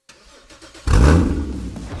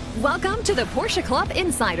Welcome to the Porsche Club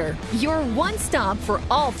Insider, your one stop for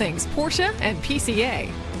all things Porsche and PCA.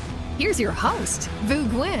 Here's your host, Vu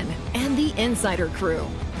Nguyen, and the Insider crew.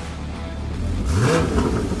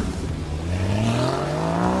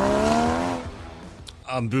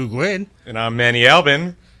 I'm Vu Nguyen. And I'm Manny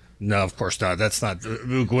Albin. No, of course not. That's not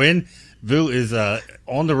Vu Nguyen. Vu is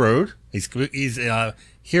on the road. He's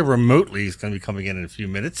here remotely. He's going to be coming in a few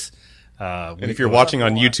minutes. And if you're watching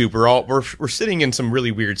on YouTube, we're sitting in some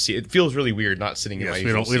really weird seats. It feels really weird not sitting in my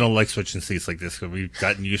usual seat. We don't like switching seats like this because we've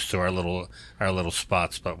gotten used to our little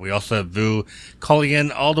spots. But we also have Vu calling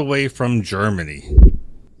in all the way from Germany.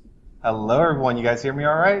 Hello, everyone. You guys hear me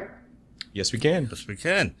all right? Yes, we can. Yes, we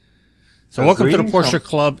can. So welcome to the Porsche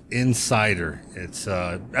Club Insider. It's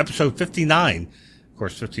episode 59. Of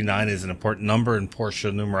course, 59 is an important number in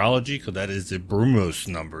Porsche numerology because that is the Brumos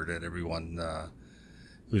number that everyone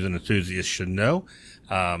who's an enthusiast should know.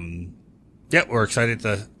 We're excited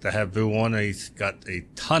to have Vu on. He's got a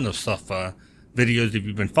ton of stuff, videos. If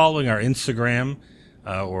you've been following our Instagram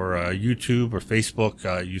or YouTube or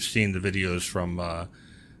Facebook, you've seen the videos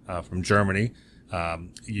from Germany.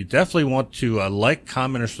 You definitely want to like,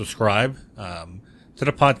 comment, or subscribe to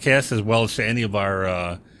the podcast as well as to any of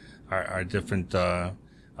our different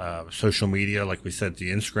social media. Like we said, the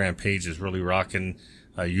Instagram page is really rocking.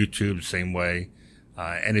 YouTube, same way.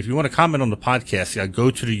 And if you want to comment on the podcast, go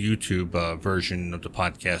to the YouTube version of the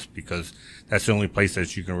podcast because that's the only place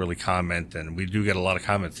that you can really comment. And we do get a lot of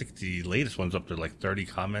comments. I think the latest one's up to like 30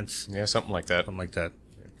 comments. Yeah, something like that.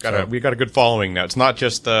 We got a good following now. It's not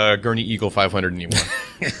just Gurney Eagle 500 anymore.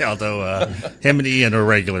 Although him and Ian are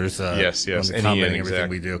regulars. Yes, commenting Ian, everything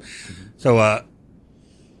we do. So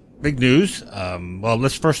big news. Well,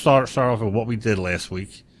 let's first start off with what we did last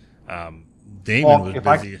week. Damon was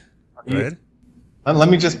busy. Go ahead. Let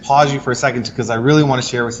me just pause you for a second because I really want to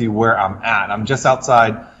share with you where I'm at. I'm just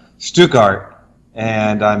outside Stuttgart,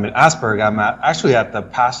 and I'm in Asperg. I'm actually at the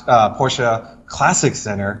Porsche Classic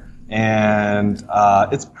Center, and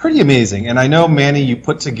it's pretty amazing. And I know, Manny, you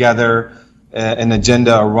put together an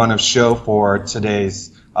agenda, a run of show for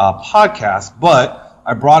today's podcast, but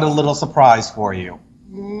I brought a little surprise for you.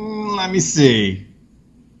 Let me see.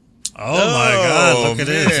 Oh my God, look at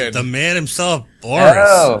this. The man himself, Boris.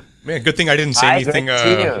 Oh. Man, good thing I didn't say anything.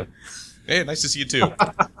 Hey, nice to see you too.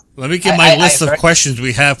 Let me get my list of questions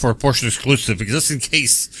we have for a Porsche exclusive, because just in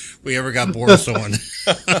case we ever got Boris on.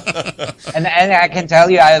 and I can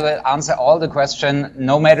tell you, I will answer all the questions,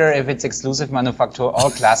 no matter if it's exclusive Manufaktur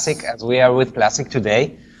or classic, as we are with classic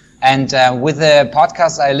today. And with the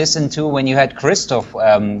podcast I listened to when you had Christoph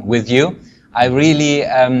with you, I really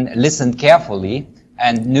listened carefully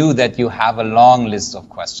and knew that you have a long list of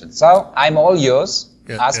questions. So I'm all yours.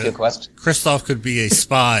 Ask your question. Christoph could be a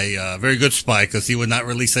spy, very good spy, because he would not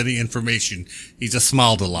release any information. He just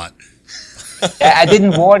smiled a lot. I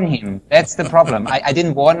didn't warn him. That's the problem. I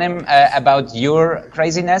didn't warn him about your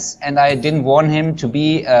craziness, and I didn't warn him to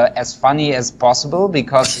be as funny as possible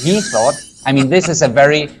because he thought, this is a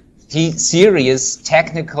very serious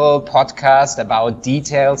technical podcast about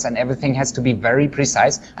details and everything has to be very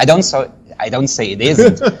precise. I don't say it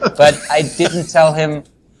isn't, but I didn't tell him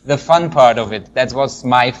the fun part of it. That was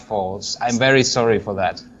my fault. I'm very sorry for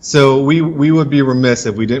that. So we would be remiss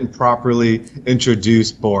if we didn't properly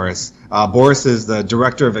introduce Boris. Boris is the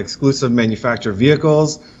director of exclusive manufactured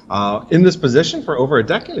vehicles, in this position for over a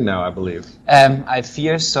decade now, I believe. I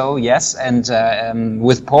fear so, yes. And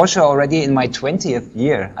with Porsche already in my 20th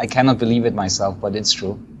year. I cannot believe it myself, but it's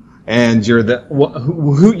true. And you're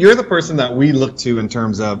you're the person that we look to in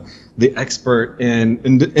terms of the expert in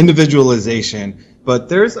individualization. But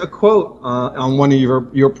there's a quote on one of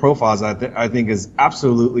your profiles that I think is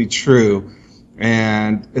absolutely true,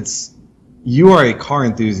 and it's, you are a car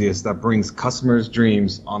enthusiast that brings customers'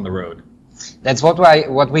 dreams on the road. That's what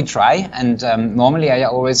we try, and normally I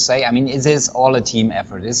always say, it is all a team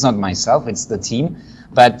effort. It's not myself, it's the team.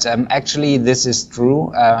 But actually, this is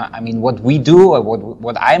true. What we do, or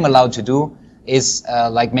what I'm allowed to do, is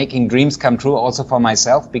like making dreams come true also for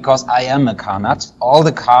myself, because I am a car nut. All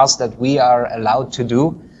the cars that we are allowed to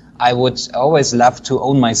do, I would always love to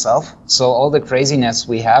own myself. So all the craziness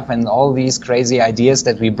we have and all these crazy ideas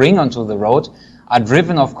that we bring onto the road are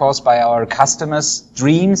driven, of course, by our customers'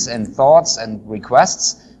 dreams and thoughts and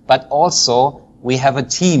requests, but also we have a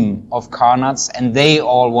team of car nuts and they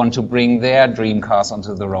all want to bring their dream cars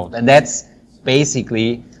onto the road. And that's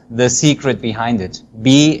basically the secret behind it.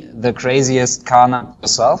 Be the craziest car nut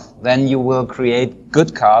yourself, then you will create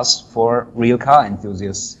good cars for real car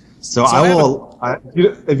enthusiasts. So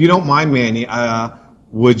if you don't mind, Manny,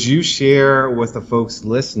 would you share with the folks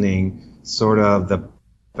listening sort of the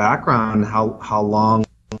background, how long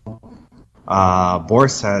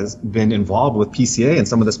Boris has been involved with PCA and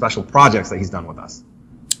some of the special projects that he's done with us.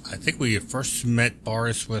 I think we first met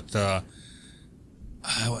Boris with,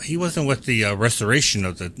 he wasn't with the restoration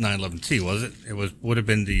of the 911T, was it? Would have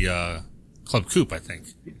been the Club Coupe, I think.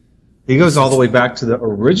 He goes all the way back to the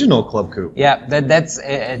original Club Coupe. Yeah, that's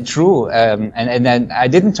true. And then I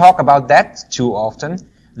didn't talk about that too often.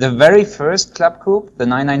 The very first Club Coupe, the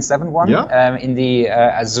 997 one, in the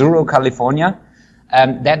Azzurro, California,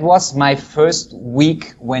 that was my first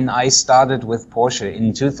week when I started with Porsche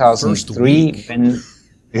in 2003.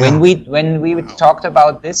 When we talked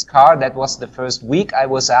about this car, that was the first week. I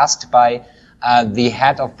was asked by the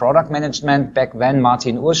head of product management back then,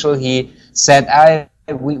 Martin Urschel. He said,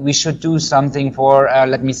 we should do something for,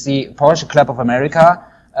 Porsche Club of America.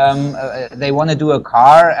 They want to do a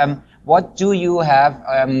car. What do you have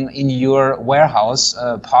in your warehouse,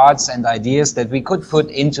 parts and ideas that we could put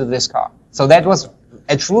into this car? So that was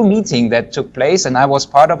a true meeting that took place, and I was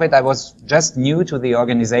part of it. I was just new to the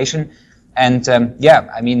organization. And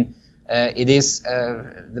it is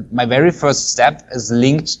my very first step is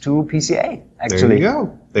linked to PCA. Actually,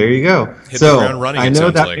 there you go. Hit the ground running. I know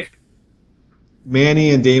that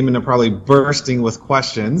Manny and Damon are probably bursting with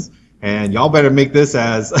questions, and y'all better make this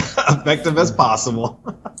as effective as possible.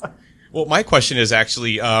 Well, my question is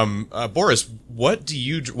actually, Boris, what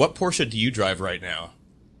Porsche do you drive right now?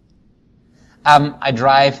 I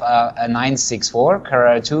drive a 964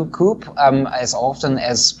 Carrera 2 Coupe as often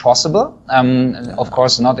as possible. Of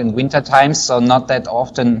course, not in winter times, so not that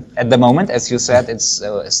often at the moment. As you said, it's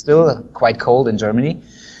still quite cold in Germany.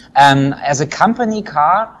 As a company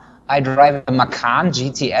car, I drive a Macan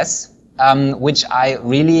GTS, which I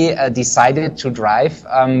really decided to drive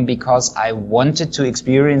because I wanted to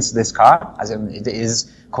experience this car. As it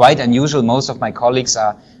is quite unusual. Most of my colleagues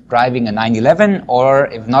are driving a 911, or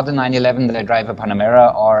if not a 911, they drive a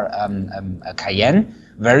Panamera or a Cayenne.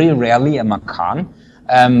 Very rarely a Macan.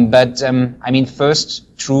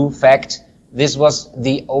 First true fact, this was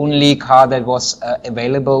the only car that was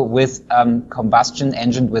available with combustion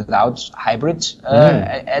engine without hybrid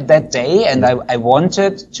at that day, and I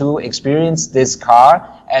wanted to experience this car,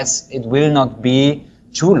 as it will not be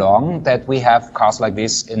too long that we have cars like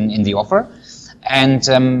this in the offer. And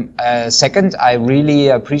second, I really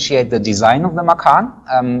appreciate the design of the Macan.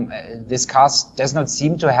 This car does not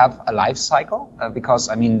seem to have a life cycle because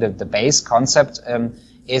the base concept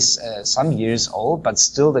is some years old, but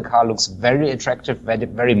still the car looks very attractive, very,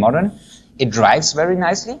 very modern. It drives very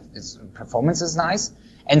nicely. Its performance is nice.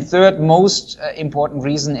 And third most important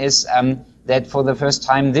reason is that for the first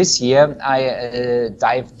time this year, I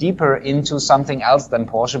dive deeper into something else than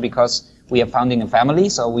Porsche, because we are founding a family,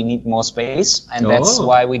 so we need more space, and that's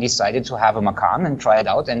why we decided to have a Macan and try it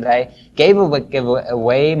out. And I gave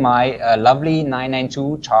away my lovely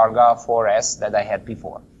 992 Targa 4S that I had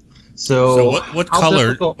before. So what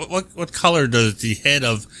color? What color does the head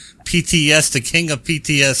of PTS, the king of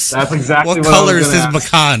PTS? That's exactly what color is his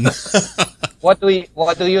Macan? What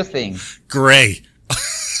do you think? Gray.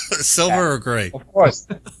 Silver or gray? Of course,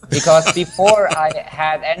 because before I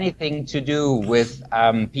had anything to do with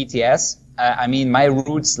PTS, my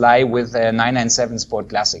roots lie with the 997 Sport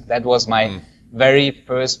Classic. That was my very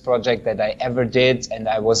first project that I ever did, and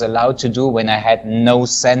I was allowed to do when I had no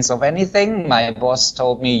sense of anything. My boss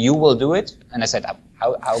told me, "You will do it," and I said,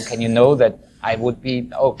 "How can you know that I would be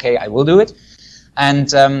okay? I will do it."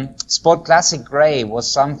 And Sport Classic Gray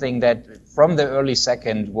was something that, from the early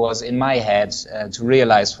second, was in my head to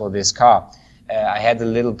realize for this car. I had a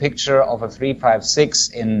little picture of a 356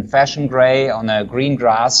 in fashion gray on a green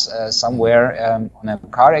grass somewhere on a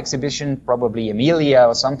car exhibition, probably Emilia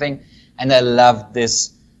or something. And I loved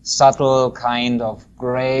this subtle kind of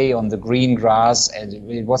gray on the green grass. And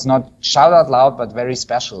it was not shout out loud, but very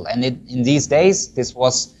special. And in these days, this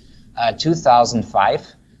was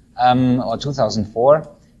 2005 or 2004.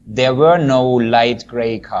 There were no light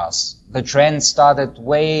gray cars. The trend started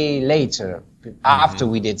way later, after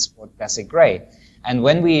we did Sport Classic Gray. And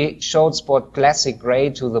when we showed Sport Classic Gray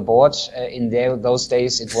to the board, in those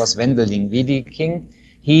days it was Wendeling Wiedeking,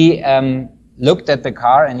 he looked at the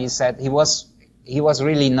car and he said he was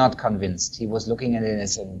really not convinced. He was looking at it and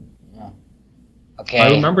said, okay.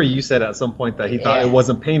 I remember you said at some point that he thought it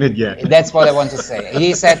wasn't painted yet. That's what I want to say.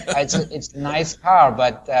 He said, it's a nice car,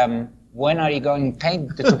 but when are you going to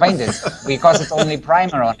paint it? Because it's only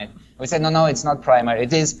primer on it. We said, no, it's not primer.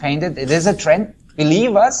 It is painted. It is a trend.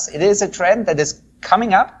 Believe us, it is a trend that is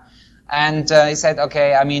coming up. And he said,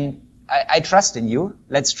 okay, I trust in you.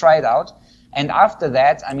 Let's try it out. And after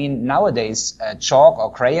that, nowadays, chalk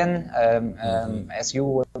or crayon, as you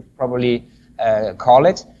would probably call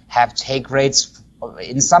it, have take rates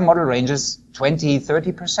in some model ranges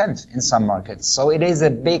 20-30% in some markets. So it is a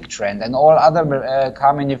big trend, and all other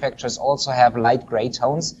car manufacturers also have light gray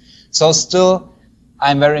tones. So still,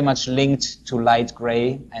 I'm very much linked to light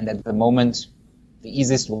gray, and at the moment, the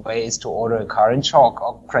easiest way is to order a car in chalk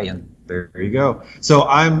or crayon. There you go. So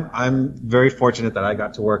I'm very fortunate that I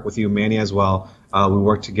got to work with you, Manny, as well. We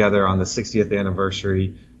worked together on the 60th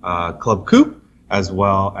anniversary Club Coupe, as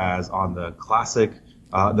well as on the classic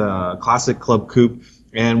Club Coupe.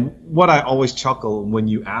 And what I always chuckle when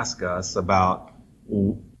you ask us about,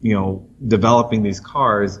 developing these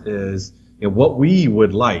cars is, what we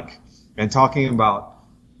would like, and talking about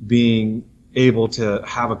being able to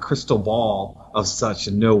have a crystal ball of such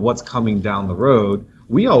and know what's coming down the road.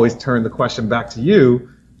 We always turn the question back to you.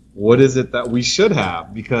 What is it that we should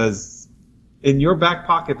have? Because in your back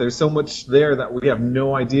pocket, there's so much there that we have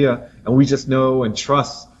no idea, and we just know and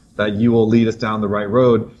trust that you will lead us down the right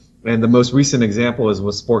road. And the most recent example is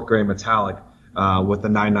with Sport Gray Metallic, with the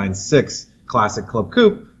 996 Classic Club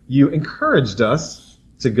Coupe. You encouraged us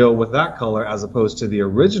to go with that color as opposed to the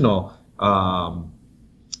original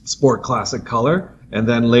Sport Classic color, and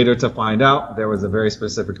then later to find out there was a very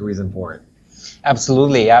specific reason for it.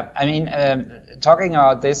 Absolutely, yeah. I mean, talking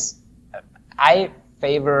about this, I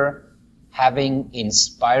favor having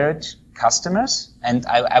inspired customers, and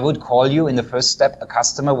I would call you in the first step a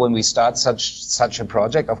customer when we start such a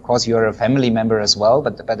project. Of course, you're a family member as well,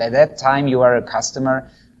 but at that time you are a customer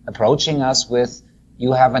approaching us with,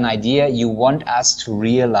 you have an idea, you want us to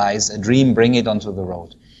realize a dream, bring it onto the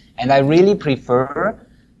road. And I really prefer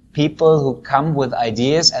people who come with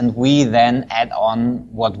ideas and we then add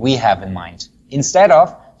on what we have in mind. Instead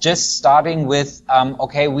of just starting with,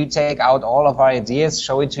 okay, we take out all of our ideas,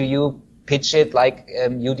 show it to you, pitch it like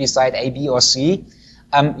you decide A, B, or C.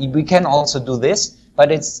 We can also do this,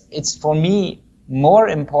 but it's for me more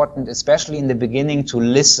important, especially in the beginning, to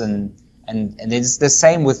listen. And it's the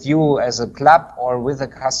same with you as a club or with a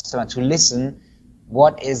customer, to listen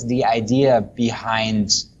what is the idea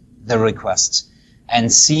behind the request and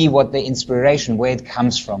see what the inspiration, where it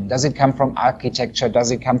comes from. Does it come from architecture?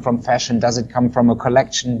 Does it come from fashion? Does it come from a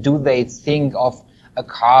collection? Do they think of a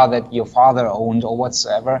car that your father owned or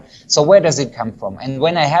whatsoever? So where does it come from? And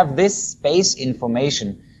when I have this base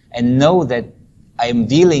information and know that I'm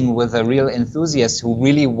dealing with a real enthusiast who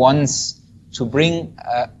really wants to bring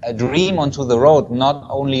a dream onto the road, not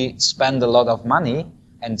only spend a lot of money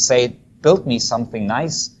and say, build me something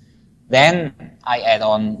nice, then I add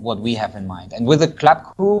on what we have in mind. And with the Club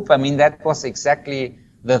Coupe, I mean, that was exactly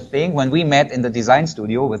the thing. When we met in the design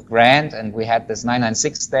studio with Grant and we had this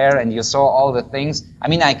 996 there and you saw all the things, I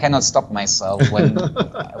mean, I cannot stop myself when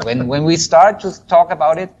when we start to talk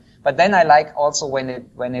about it. But then I like also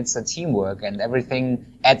when it's a teamwork and everything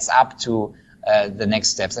adds up to the next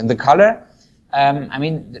steps. And the color, I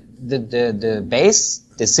mean, the base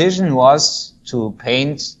decision was to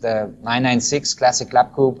paint the 996 Classic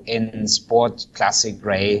Club Coupe in Sport Classic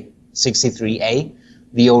Gray 63A,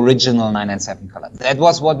 the original 997 color. That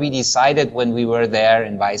was what we decided when we were there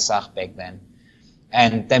in Weissach back then.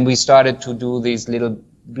 And then we started to do these little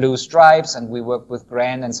blue stripes, and we worked with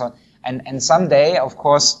Grant and so on. And someday, of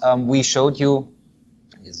course, we showed you,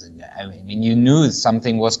 I mean, you knew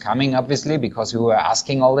something was coming, obviously, because you were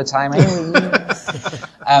asking all the time.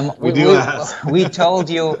 We told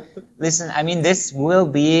you, listen, I mean, this will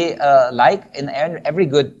be like in every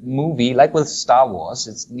good movie, like with Star Wars,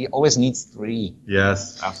 it always needs 3.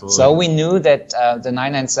 Yes, absolutely. So we knew that the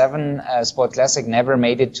 997 Sport Classic never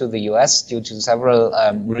made it to the US due to several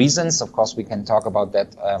reasons. Of course, we can talk about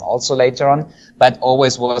that also later on, but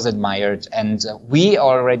always was admired. And we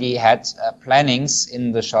already had plannings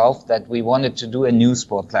in the shelf that we wanted to do a new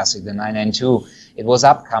Sport Classic, the 992. It was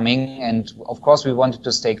upcoming, and of course we wanted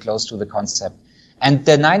to stay close to the concept. And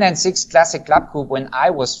the 996 Classic Club Coupe, when I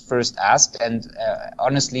was first asked, and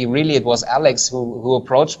honestly, really, it was Alex who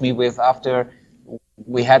approached me with, after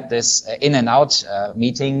we had this in and out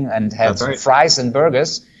meeting and had fries and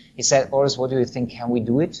burgers, he said, Boris, what do you think? Can we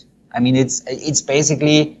do it? I mean, it's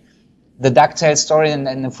basically the ducktail story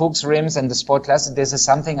and the Fuchs rims and the Sport Classic. This is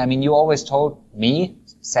something, I mean, you always told me,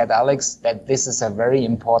 said Alex, that this is a very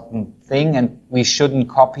important thing and we shouldn't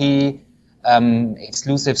copy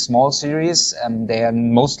exclusive small series. They are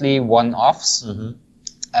mostly one-offs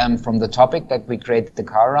from the topic that we created the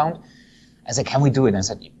car around. I said, can we do it? And I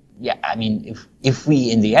said, yeah, I mean, if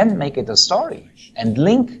we in the end make it a story and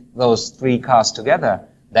link those 3 cars together,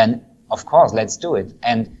 then of course, let's do it.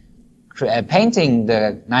 And painting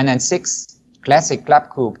the 996 Classic Club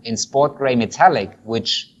Coupe in Sport Gray Metallic,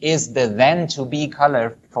 which is the then to be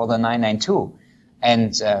color for the 992,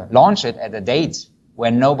 and launch it at a date where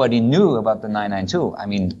nobody knew about the 992. I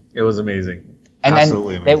mean, It was amazing. and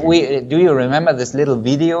Absolutely then amazing. do you remember this little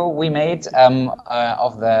video we made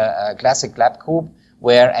of the classic Lab Coupe,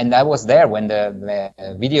 and I was there when the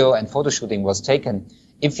video and photo shooting was taken.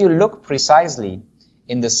 If you look precisely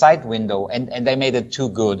in the side window, and they made it too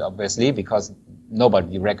good, obviously, because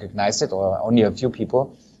nobody recognized it, or only a few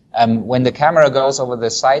people. When the camera goes over the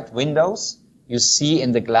side windows, you see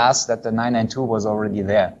in the glass that the 992 was already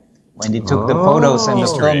there. When they took the photos and the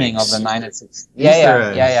Easter filming eggs. of the 996.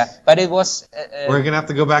 Easter Yeah. But it was... We're going to have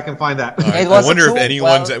to go back and find that. It I was wonder if too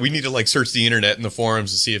anyone's. well- We need to like search the internet and the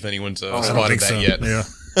forums to see if anyone's I don't spotted think that so. yet.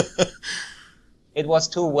 Yeah. It was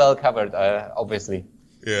too well covered, obviously.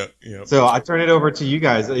 Yeah. So I turn it over to you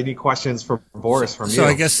guys. Any questions for Boris from you? So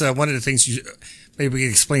I guess one of the things maybe we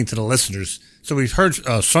can explain to the listeners. So we've heard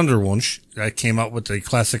Sonderwunsch that came out with the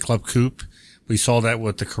Classic Club Coupe. We saw that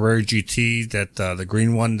with the Carrera GT, that the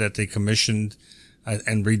green one that they commissioned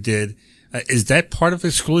and redid. Is that part of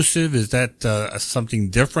exclusive? Is that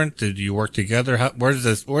something different? Did you work together? Where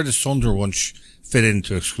does Sonderwunsch fit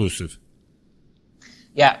into exclusive?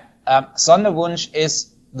 Yeah, Sonderwunsch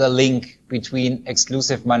is the link between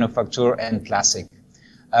exclusive Manufaktur and classic.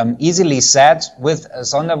 Easily said, with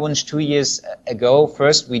Sonderwunsch 2 years ago,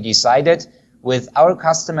 first we decided with our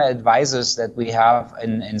customer advisors that we have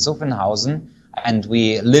in Zuffenhausen, and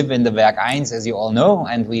we live in the Werk 1, as you all know,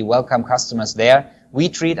 and we welcome customers there. We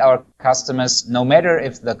treat our customers, no matter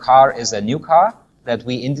if the car is a new car that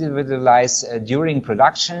we individualize during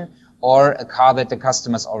production, or a car that the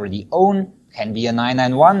customers already own, can be a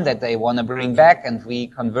 991 that they want to bring back and we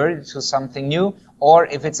convert it to something new, or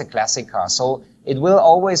if it's a classic car. So it will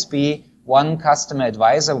always be one customer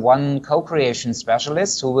advisor, one co-creation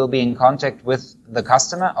specialist who will be in contact with the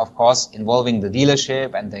customer, of course, involving the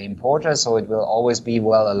dealership and the importer, so it will always be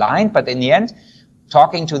well aligned. But in the end,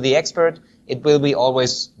 talking to the expert, it will be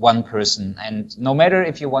always one person. And no matter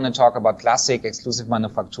if you want to talk about classic, exclusive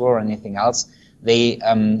Manufaktur or anything else, they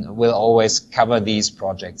will always cover these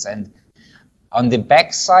projects. And on the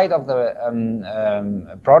back side of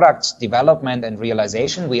the product development and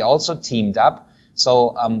realization, we also teamed up.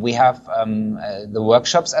 So we have the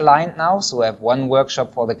workshops aligned now. So we have one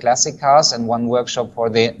workshop for the classic cars and one workshop for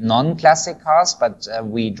the non-classic cars, but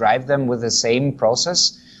we drive them with the same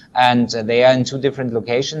process. And they are in two different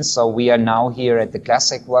locations. So we are now here at the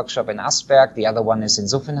classic workshop in Asberg. The other one is in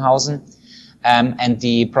Zuffenhausen. And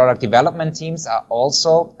the product development teams are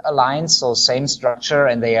also aligned, so same structure,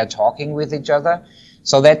 and they are talking with each other.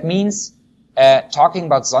 So that means, talking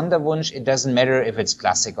about Sonderwunsch, it doesn't matter if it's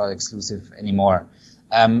classic or exclusive anymore.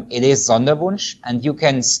 It is Sonderwunsch, and you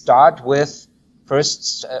can start with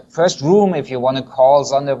first room, if you want to call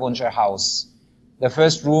Sonderwunsch a house. The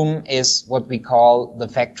first room is what we call the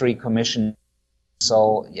factory commission.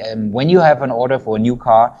 So when you have an order for a new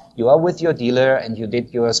car, you are with your dealer and you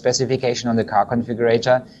did your specification on the car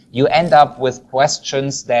configurator. You end up with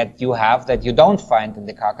questions that you have that you don't find in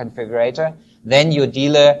the car configurator. Then your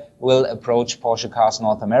dealer will approach Porsche Cars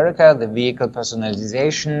North America, the vehicle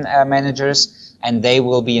personalization managers, and they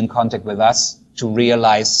will be in contact with us to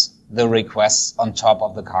realize the requests on top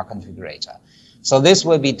of the car configurator. So this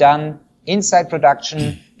will be done inside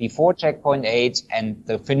production before checkpoint 8, and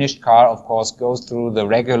the finished car, of course, goes through the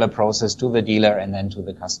regular process to the dealer and then to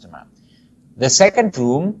the customer. The second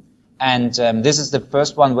room, and this is the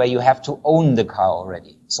first one where you have to own the car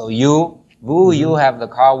already. So you have the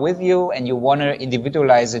car with you and you want to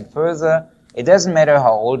individualize it further. It doesn't matter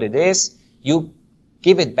how old it is. You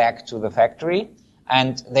give it back to the factory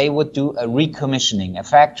and they would do a recommissioning, a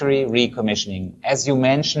factory recommissioning. As you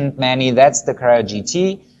mentioned, Manny, that's the Carrera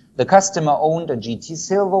GT. The customer owned a GT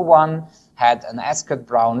Silver one, had an Ascot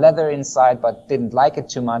brown leather inside, but didn't like it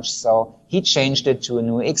too much, so he changed it to a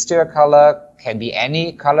new exterior color, can be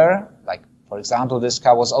any color, like, for example, this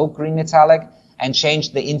car was oak green metallic, and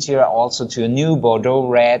changed the interior also to a new Bordeaux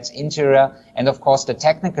red interior, and of course the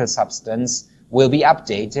technical substance will be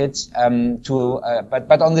updated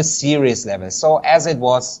but on the series level, so as it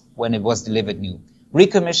was when it was delivered new.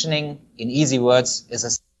 Recommissioning, in easy words, is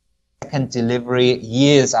a second delivery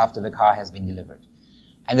years after the car has been delivered.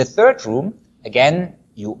 And the third room, again,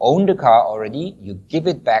 you own the car already, you give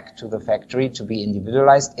it back to the factory to be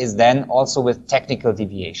individualized, is then also with technical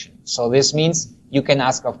deviation. So this means you can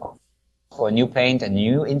ask, of course, for a new paint, a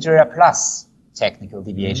new interior plus technical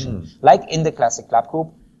deviation. Like in the classic Club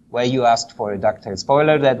Coupe, where you asked for a ductile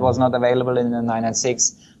spoiler that was not available in the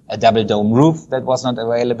 996, a double dome roof that was not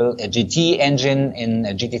available, a GT engine in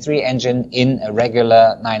a GT3 engine in a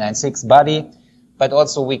regular 996 body. But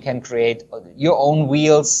also we can create your own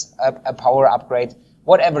wheels, a power upgrade,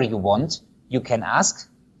 whatever you want. You can ask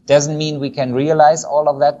Doesn't mean we can realize all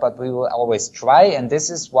of that, but we will always try. And this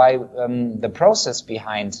is why the process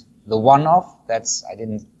behind the one-off, I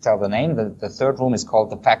didn't tell the name, the third room is called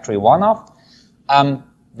the factory one-off.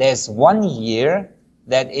 There's 1 year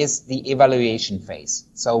that is the evaluation phase.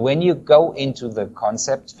 So when you go into the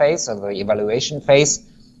concept phase or the evaluation phase,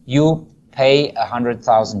 you pay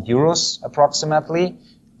 100,000 euros approximately.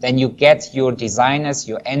 Then you get your designers,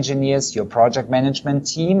 your engineers, your project management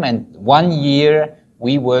team, and 1 year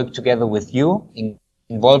we work together with you,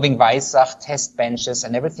 involving Weissach, test benches,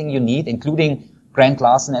 and everything you need, including Grant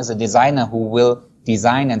Larson as a designer who will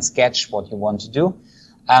design and sketch what you want to do.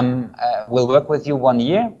 We'll work with you 1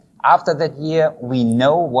 year. After that year, we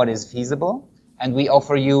know what is feasible, and we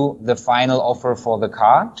offer you the final offer for the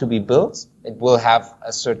car to be built. It will have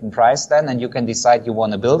a certain price then, and you can decide you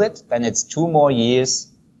want to build it. Then it's 2 more years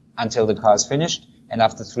until the car is finished, and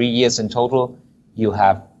after 3 years in total, you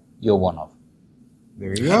have your one-off.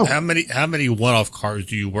 There you go. How many one-off cars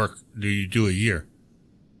do you do a year?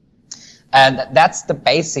 And that's the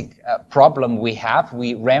basic problem we have.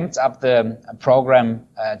 We ramped up the program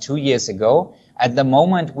 2 years ago. At the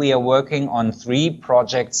moment, we are working on 3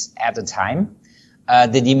 projects at a time.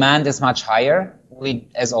 The demand is much higher.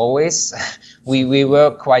 As always, we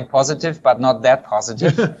were quite positive, but not that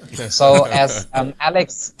positive. So as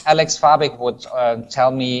Alex Fabik would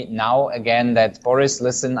tell me now again that, Boris,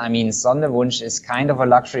 listen, I mean, Sonderwunsch is kind of a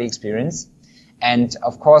luxury experience. And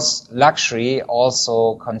of course, luxury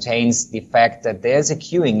also contains the fact that there's a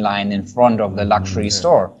queuing line in front of the luxury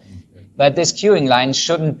store. But this queuing line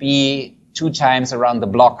shouldn't be 2 times around the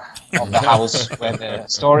block of the house where the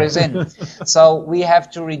store is in. So we have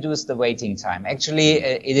to reduce the waiting time. Actually,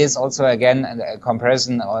 it is also, again, a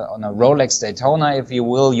comparison on a Rolex Daytona, if you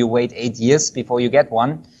will. You wait 8 years before you get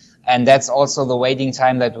one. And that's also the waiting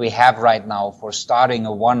time that we have right now for starting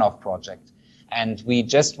a one-off project. And we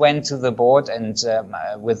just went to the board and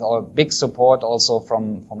with all big support also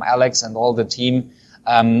from Alex and all the team,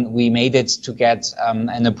 we made it to get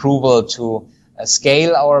an approval to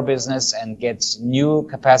scale our business and get new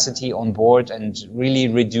capacity on board and really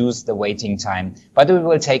reduce the waiting time. But it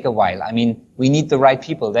will take a while. I mean, we need the right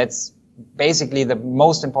people. That's basically the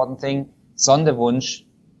most important thing. Sonderwunsch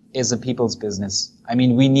is a people's business. I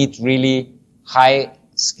mean, we need really highly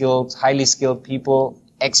skilled people,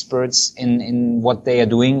 experts in what they are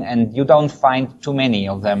doing, and you don't find too many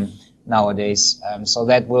of them nowadays. So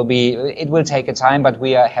it will take a time, but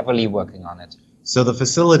we are heavily working on it. So the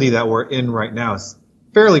facility that we're in right now is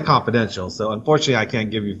fairly confidential. So unfortunately, I can't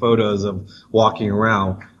give you photos of walking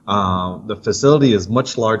around. The facility is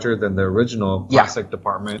much larger than the original classic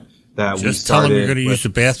department that we started. Just tell them you're going to use the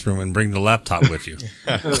bathroom and bring the laptop with you.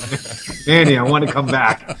 Andy, I want to come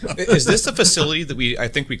back. Is this the facility that I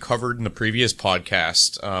think we covered in the previous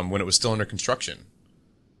podcast when it was still under construction?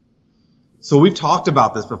 So we've talked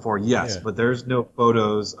about this before, yes, but there's no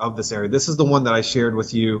photos of this area. This is the one that I shared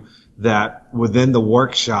with you, that within the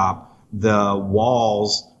workshop, the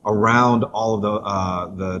walls around all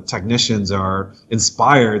of the technicians are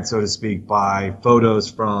inspired, so to speak, by photos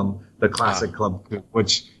from the Classic Club,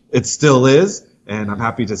 which it still is, and I'm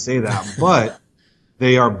happy to say that. But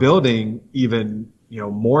they are building even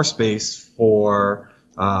more space for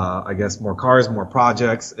I guess more cars, more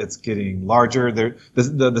projects. It's getting larger.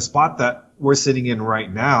 The spot that we're sitting in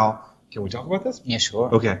right now. Can we talk about this? Yeah, sure.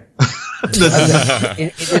 Okay.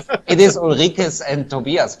 It is Ulrike's and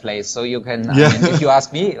Tobias' place, so you can. I mean, if you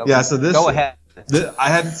ask me, so go ahead. I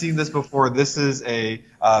hadn't seen this before. This is a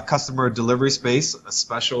customer delivery space,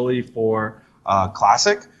 especially for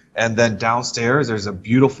Classic. And then downstairs, there's a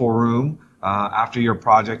beautiful room after your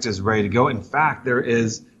project is ready to go. In fact, there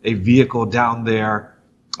is a vehicle down there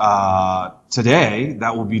today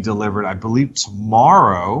that will be delivered, I believe,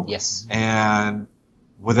 tomorrow. Yes. And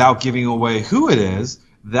without giving away who it is,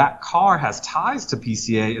 that car has ties to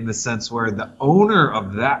PCA in the sense where the owner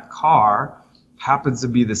of that car happens to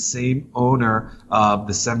be the same owner of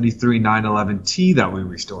the 73 911T that we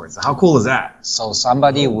restored. So how cool is that? So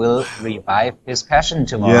somebody will revive his passion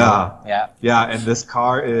tomorrow. Yeah. And this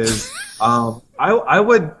car is, I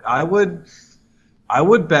would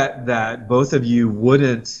bet that both of you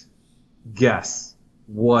wouldn't guess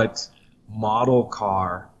what model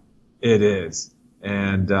car it is.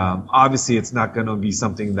 And obviously, it's not going to be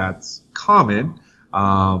something that's common.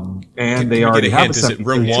 And they already have a hint? Is it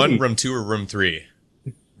room 1, room 2, or room 3?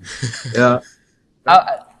 Yeah.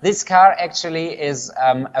 This car actually is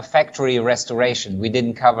a factory restoration. We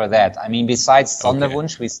didn't cover that. I mean, besides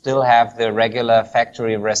Sonderwunsch, we still have the regular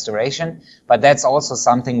factory restoration, but that's also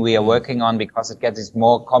something we are working on because it gets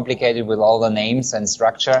more complicated with all the names and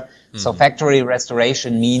structure. So factory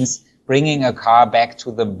restoration means bringing a car back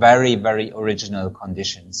to the very, very original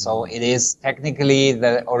condition. So it is technically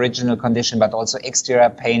the original condition, but also exterior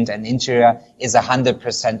paint and interior is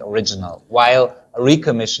 100% original, while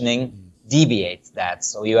recommissioning deviates that.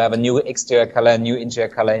 So you have a new exterior color, new interior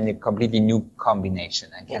color in a completely new combination.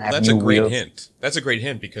 And can have that's new a great wheels. hint. That's a great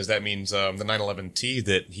hint because that means the 911T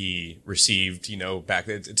that he received, back,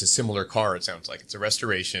 it's a similar car, it sounds like. It's a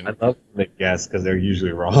restoration. I love the guess because they're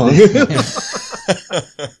usually wrong.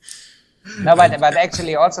 No, but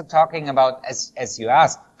actually also talking about, as you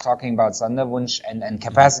asked, talking about Sonderwunsch and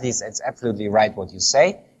capacities, it's absolutely right what you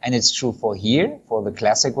say. And it's true for here, for the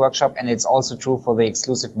classic workshop, and it's also true for the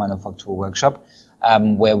exclusive Manufaktur workshop,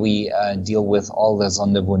 where we deal with all the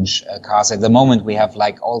Sonderwunsch cars. At the moment, we have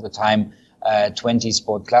all the time 20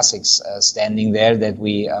 sport classics standing there that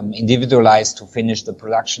we individualize to finish the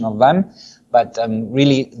production of them. But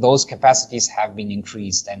really, those capacities have been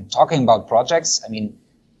increased. And talking about projects,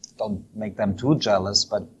 don't make them too jealous,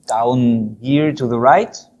 but down here to the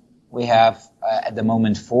right, we have at the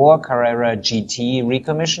moment 4 Carrera GT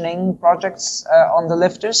recommissioning projects on the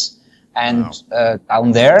lifters. And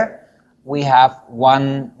down there, we have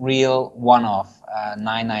one real one-off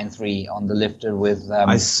 993 on the lifter with...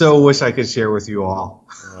 I so wish I could share with you all.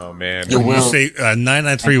 Oh, man. You say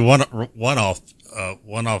 993 one-off,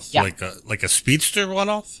 Yeah. like a speedster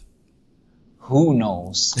one-off? Who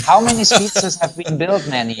knows? How many speedsters have been built,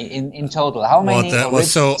 Manny, in total? How many?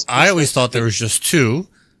 I always thought there was just 2.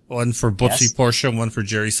 One for Butzi Yes. Porsche and one for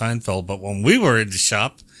Jerry Seinfeld. But when we were in the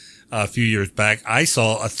shop a few years back, I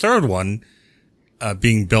saw a third one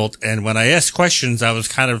being built. And when I asked questions, I was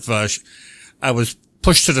kind of I was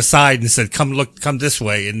pushed to the side and said, "Come this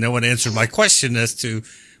way." And no one answered my question as to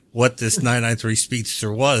what this 993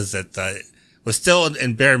 Speedster was. That was still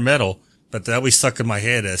in bare metal, but that always stuck in my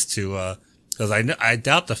head as to because I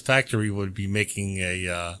doubt the factory would be making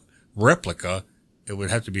a replica. It would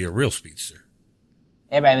have to be a real Speedster.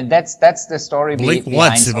 Yeah, that's the story. Blink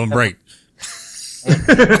once if I'm right.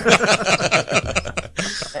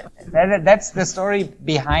 That's the story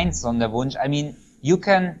behind Sonderwunsch. You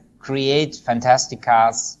can create fantastic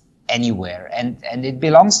cars anywhere, and it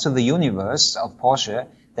belongs to the universe of Porsche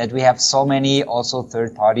that we have so many also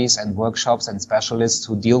third parties and workshops and specialists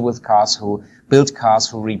who deal with cars, who build cars,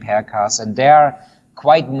 who repair cars, and there are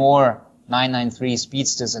quite more 993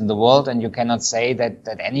 Speedsters in the world, and you cannot say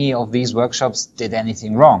that any of these workshops did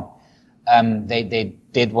anything wrong. They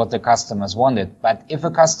did what the customers wanted. But if a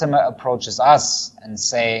customer approaches us and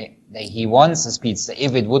say that he wants a Speedster,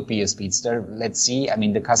 if it would be a Speedster, let's see.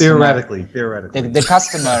 The customer Theoretically. The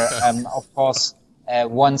customer, of course,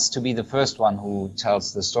 wants to be the first one who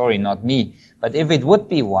tells the story, not me. But if it would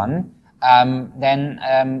be one, then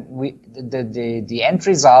the end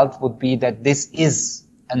result would be that this is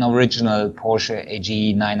an original Porsche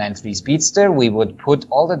AG 993 Speedster. We would put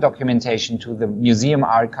all the documentation to the museum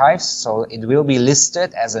archives, so it will be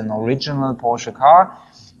listed as an original Porsche car.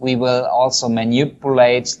 We will also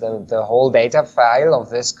manipulate the whole data file of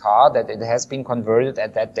this car, that it has been converted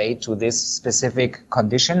at that date to this specific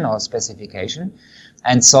condition or specification.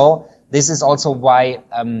 And so this is also why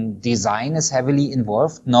design is heavily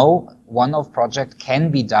involved. No one-off project can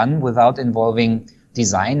be done without involving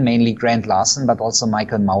design, mainly Grant Larson, but also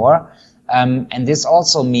Michael Mauer. And this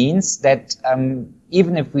also means that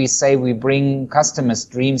even if we say we bring customers'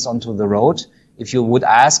 dreams onto the road, if you would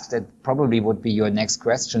ask, that probably would be your next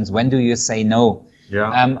questions, when do you say no?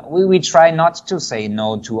 Yeah. We try not to say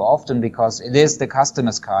no too often because it is the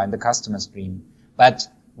customer's car and the customer's dream. But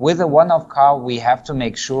with a one-off car, we have to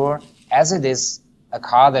make sure, as it is a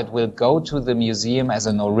car that will go to the museum as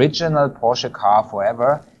an original Porsche car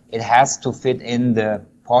forever, it has to fit in the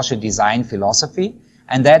Porsche design philosophy.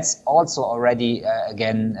 And that's also already,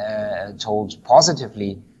 told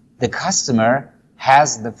positively. The customer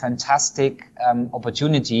has the fantastic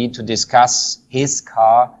opportunity to discuss his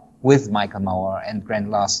car with Michael Mauer and Grant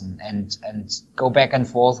Larson and go back and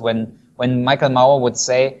forth when Michael Mauer would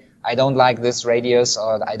say, I don't like this radius,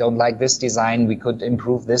 or I don't like this design, we could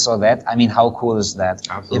improve this or that. How cool is that?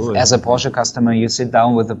 Absolutely. If as a Porsche customer you sit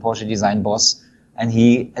down with the Porsche design boss and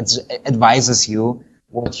he advises you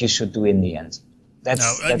what you should do in the end. That's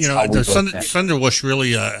how we the work there. Sonderwunsch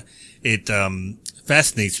really, it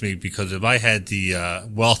fascinates me because if I had the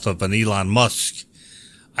wealth of an Elon Musk,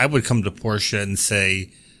 I would come to Porsche and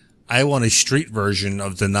say, I want a street version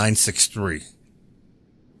of the 963.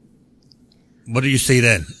 What do you say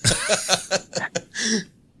then?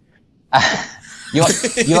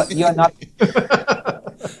 You're not.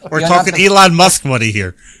 We're talking Elon Musk money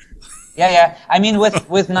here. Yeah.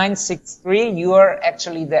 With 963, you are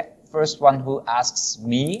actually the first one who asks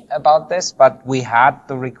me about this, but we had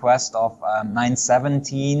the request of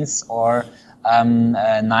 917s or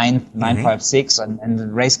 956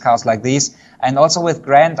 and race cars like these. And also with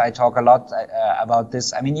Grant, I talk a lot about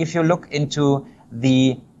this. I mean, if you look into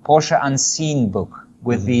the Porsche Unseen book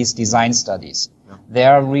with these design studies,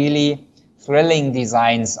 there are really thrilling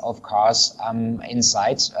designs of cars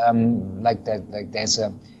inside. Like there's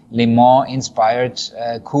a Le Mans inspired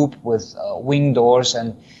coupe with wing doors,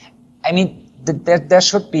 and I mean there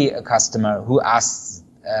should be a customer who asks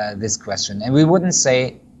this question, and we wouldn't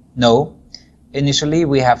say no. Initially,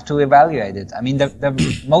 we have to evaluate it. I mean, the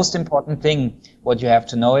most important thing what you have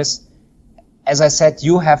to know is, as I said,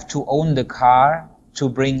 you have to own the car to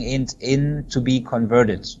bring it in to be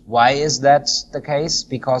converted. Why is that the case?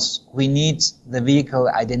 Because we need the vehicle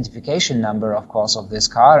identification number, of course, of this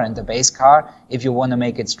car and the base car. If you want to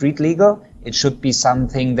make it street legal, it should be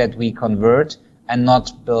something that we convert and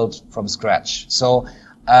not build from scratch. So,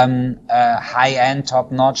 a high-end,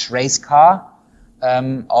 top-notch race car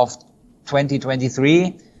of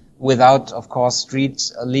 2023 without, of course,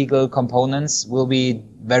 street legal components will be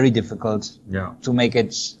very difficult to make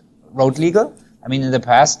it road legal. I mean, in the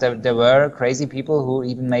past, there were crazy people who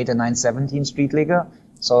even made a 917 street legal.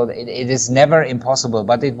 So it is never impossible,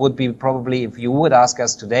 but it would be probably, if you would ask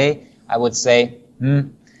us today, I would say,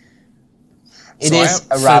 it is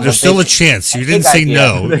a rather. So there's still a chance. You didn't say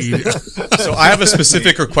no. So I have a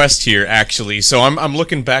specific request here, actually. So I'm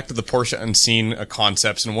looking back to the Porsche Unseen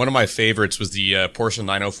concepts, and one of my favorites was the Porsche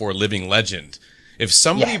 904 Living Legend. If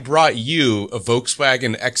somebody brought you a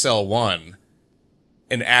Volkswagen XL1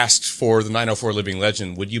 and asked for the 904 Living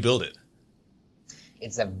Legend, would you build it?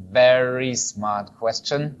 It's a very smart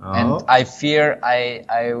question, and I fear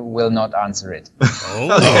I will not answer it.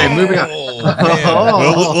 Okay, moving on.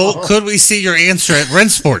 Well, could we see your answer at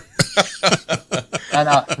Rensport?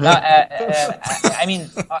 No. I mean,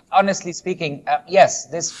 honestly speaking, yes,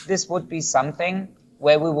 this would be something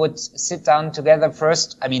where we would sit down together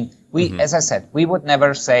first. I mean, as I said, we would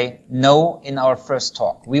never say no in our first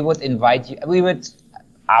talk. We would invite you. We would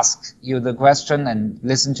ask you the question and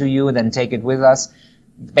listen to you, then take it with us.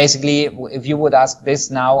 Basically, if you would ask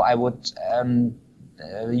this now, I would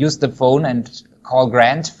use the phone and call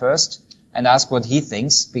Grant first and ask what he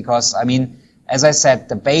thinks, because, I mean, as I said,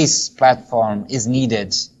 the base platform is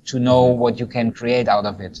needed to know what you can create out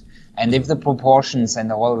of it. And if the proportions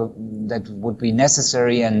and all that would be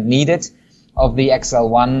necessary and needed of the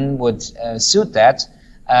XL1 would suit that,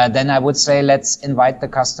 then I would say let's invite the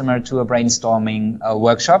customer to a brainstorming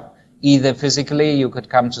workshop. Either physically, you could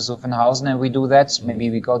come to Zuffenhausen and we do that. Maybe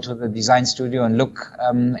we go to the design studio and look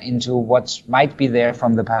into what might be there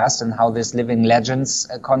from the past and how this Living Legends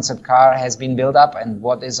concept car has been built up and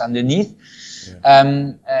what is underneath.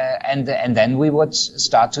 And then we would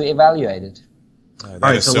start to evaluate it. All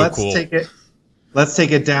right, so let's take it. Let's take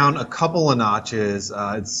it down a couple of notches.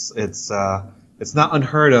 It's not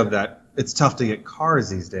unheard of that it's tough to get cars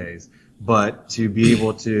these days. But to be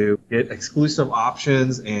able to get exclusive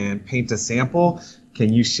options and paint a sample,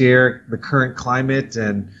 can you share the current climate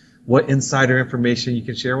and what insider information you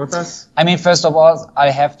can share with us? I mean, first of all,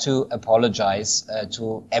 I have to apologize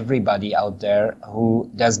to everybody out there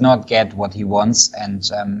who does not get what he wants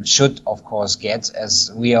and should, of course, get,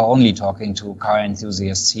 as we are only talking to car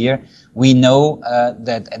enthusiasts here. We know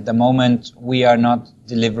that at the moment we are not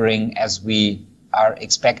delivering as we are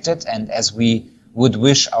expected and as we would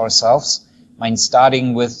wish ourselves. I mean,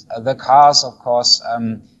 starting with the cars, of course,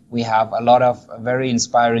 we have a lot of very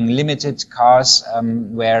inspiring limited cars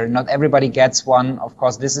where not everybody gets one. Of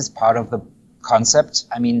course, this is part of the concept.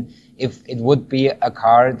 I mean, if it would be a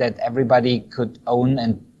car that everybody could own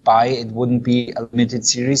and buy, it wouldn't be a limited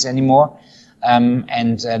series anymore.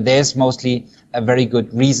 There's mostly a very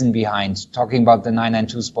good reason behind. Talking about the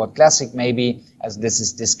 992 Sport Classic, maybe, as this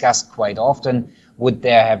is discussed quite often, would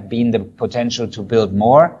there have been the potential to build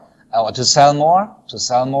more or to sell more? To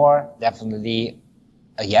sell more, definitely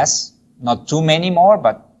a yes. Not too many more,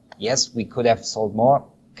 but yes, we could have sold more.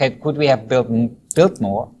 Could we have built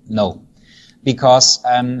more? No. Because,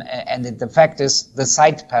 and the fact is, the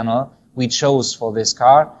side panel we chose for this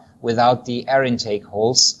car without the air intake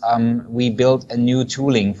holes, we built a new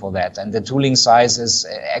tooling for that. And the tooling size is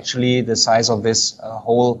actually the size of this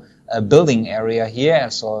whole building area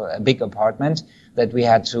here, so a big apartment that we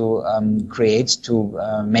had to create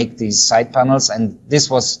to make these side panels. And this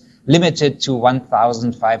was limited to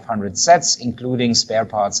 1,500 sets, including spare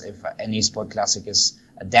parts if any Sport Classic is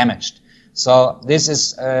damaged. So this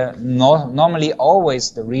is normally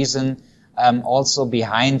always the reason also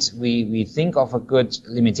behind we think of a good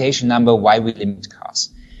limitation number, why we limit cars.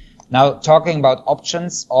 Now, talking about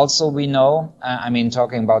options, also we know,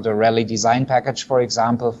 talking about the rally design package, for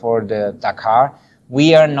example, for the Dakar,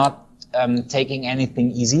 we are not taking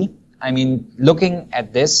anything easy. Looking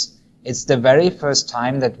at this, it's the very first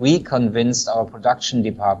time that we convinced our production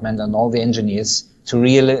department and all the engineers to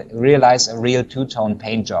realize a real two-tone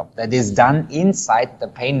paint job that is done inside the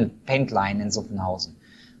paint line in Zuffenhausen.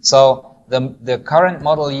 So the current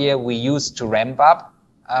model year we used to ramp up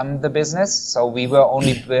the business. So we were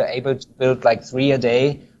only able to build like 3 a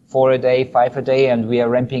day, 4 a day, 5 a day, and we are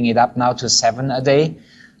ramping it up now to 7 a day.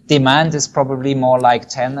 Demand is probably more like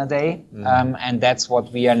 10 a day. And that's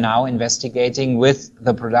what we are now investigating with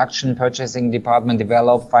the production, purchasing department,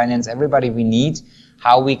 develop, finance, everybody we need,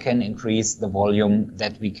 how we can increase the volume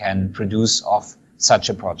that we can produce of such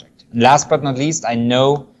a project. And last but not least, I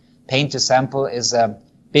know paint to sample is a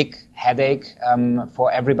big headache for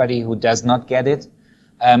everybody who does not get it.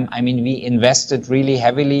 We invested really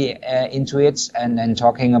heavily into it and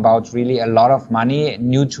talking about really a lot of money,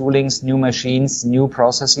 new toolings, new machines, new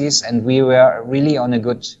processes, and we were really on a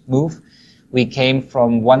good move. We came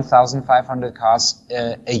from 1,500 cars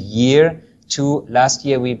a year to last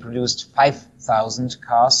year we produced 5,000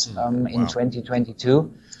 cars in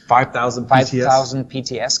 2022. 5,000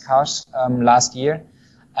 PTS cars last year,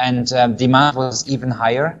 and demand was even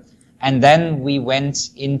higher. And then we went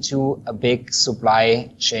into a big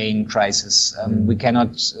supply chain crisis. We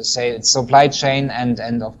cannot say it's supply chain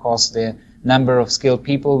and of course the number of skilled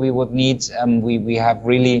people we would need. We have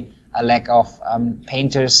really a lack of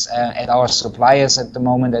painters at our suppliers at the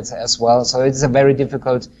moment as well. So it's a very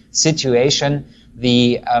difficult situation.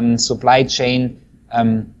 The supply chain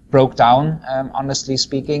broke down, honestly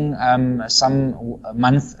speaking, some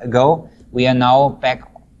month ago. We are now back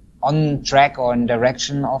on track or in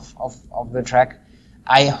direction of the track.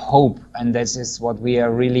 I hope, and this is what we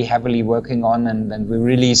are really heavily working on, and we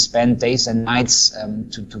really spend days and nights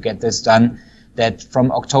to get this done, that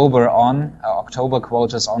from October on, October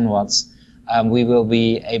quotas onwards, we will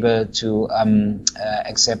be able to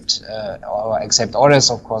accept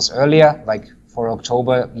orders, of course, earlier. Like for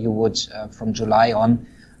October, you would, from July on,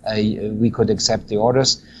 we could accept the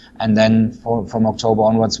orders. And then from October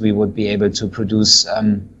onwards, we would be able to produce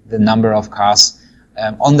the number of cars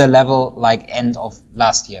on the level like end of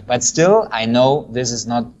last year. But still, I know this is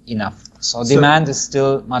not enough. So demand is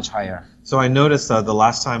still much higher. So I noticed the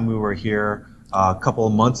last time we were here a couple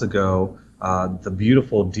of months ago, the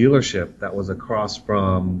beautiful dealership that was across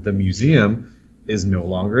from the museum is no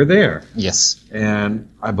longer there. Yes. And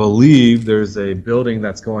I believe there's a building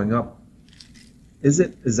that's going up. Is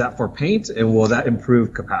that for paint, and will that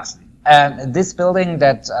improve capacity? This building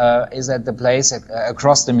that is at the place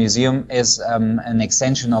across the museum is an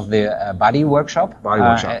extension of the body workshop,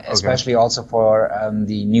 especially also for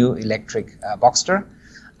the new electric Boxster,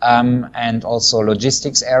 and also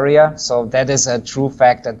logistics area. So that is a true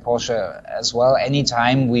fact at Porsche as well.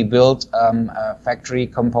 Anytime we build a factory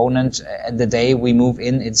component, and the day we move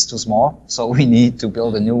in, it's too small, so we need to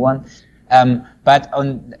build a new one. But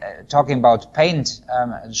on talking about paint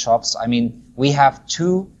shops, we have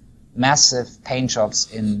 2 massive paint shops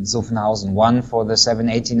in Zuffenhausen, one for the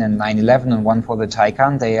 718 and 911 and one for the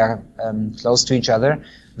Taycan. They are close to each other.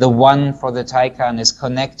 The one for the Taycan is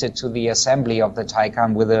connected to the assembly of the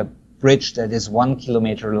Taycan with a bridge that is 1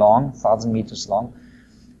 kilometer long, 1,000 meters long.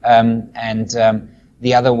 And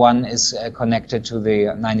the other one is connected to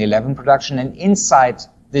the 911 production. And inside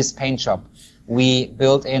this paint shop, we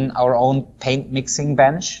built in our own paint mixing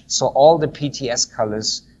bench. So all the PTS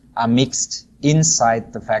colors are mixed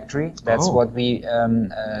inside the factory. That's what we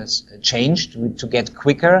changed to get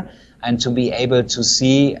quicker and to be able to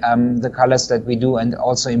see the colors that we do, and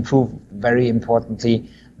also improve, very importantly,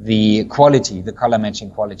 the quality, the color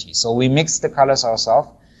matching quality. So we mix the colors ourselves.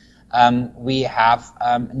 We have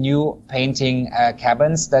new painting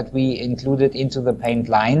cabins that we included into the paint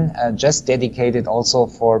line, just dedicated also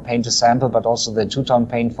for paint to sample, but also the two-tone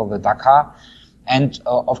paint for the Dakar. And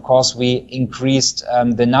of course, we increased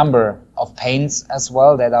the number of paints as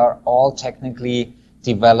well that are all technically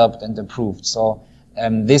developed and approved. So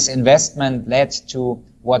this investment led to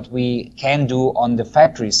what we can do on the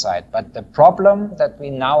factory side. But the problem that we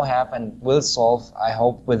now have and will solve, I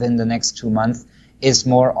hope, within the next 2 months, is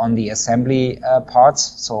more on the assembly parts.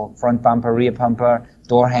 So front bumper, rear bumper,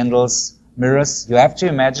 door handles, mirrors. You have to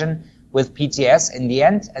imagine with PTS, in the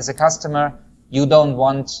end, as a customer, you don't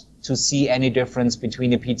want to see any difference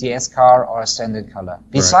between a PTS car or a standard color.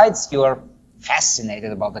 Besides, you're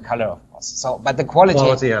fascinated about the color, of course. So, but the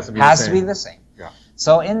quality has to be the same. Yeah.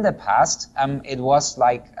 So in the past, it was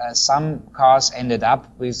like some cars ended up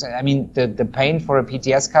with, I mean, the paint for a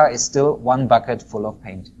PTS car is still one bucket full of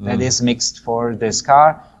paint that is mixed for this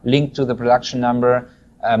car, linked to the production number,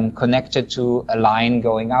 connected to a line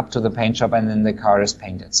going up to the paint shop, and then the car is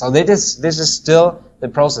painted. So this is still the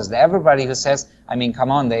process. Everybody who says, I mean, come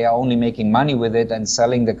on, they are only making money with it and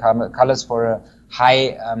selling the colors for a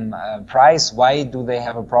high price. Why do they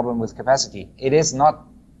have a problem with capacity? It is not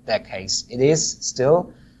that case. It is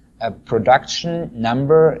still a production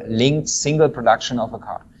number linked single production of a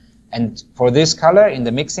car. And for this color in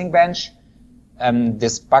the mixing bench,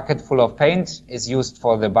 this bucket full of paint is used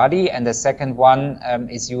for the body, and the second one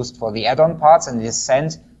is used for the add-on parts, and is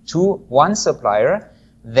sent to one supplier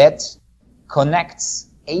that connects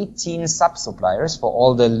 18 sub-suppliers for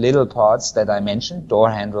all the little parts that I mentioned, door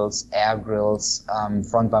handles, air grills,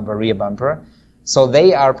 front bumper, rear bumper. So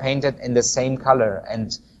they are painted in the same color,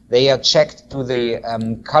 and they are checked to the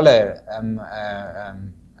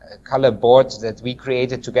color board that we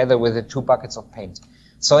created together with the 2 buckets of paint.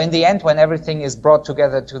 So in the end, when everything is brought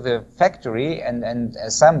together to the factory and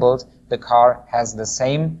assembled, the car has the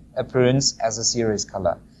same appearance as a series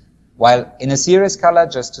color. While in a series color,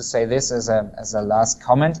 just to say this as a last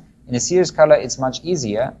comment, in a series color it's much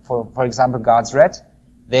easier. For example, Guards Red,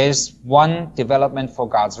 there's one development for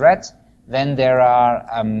Guards Red, then there are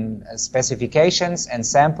specifications and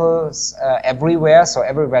samples everywhere, so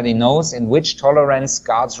everybody knows in which tolerance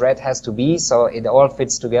Guards Red has to be, so it all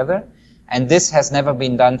fits together. And this has never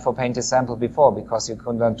been done for paint to sample before, because you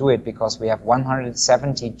could not do it, because we have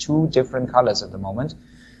 172 different colors at the moment.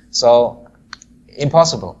 So,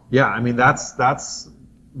 impossible. Yeah, I mean, that's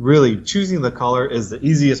really, choosing the color is the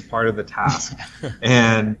easiest part of the task.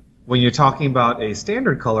 And when you're talking about a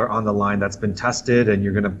standard color on the line that's been tested and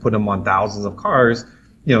you're going to put them on thousands of cars,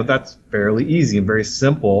 you know, that's fairly easy and very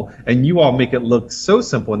simple. And you all make it look so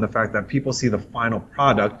simple in the fact that people see the final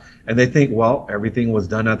product and they think, well, everything was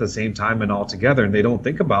done at the same time and all together. And they don't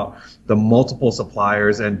think about the multiple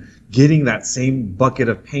suppliers and getting that same bucket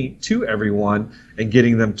of paint to everyone and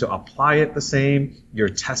getting them to apply it the same. You're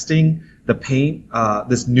testing the paint,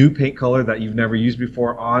 this new paint color that you've never used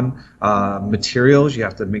before on materials. You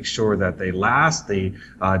have to make sure that they last, they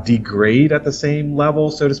degrade at the same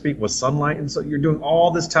level, so to speak, with sunlight. And so you're doing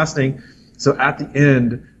all this testing. So at the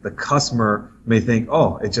end, the customer may think,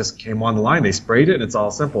 oh, it just came on the line, they sprayed it, and it's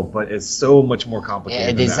all simple. But it's so much more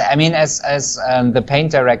complicated. It is. I mean, as the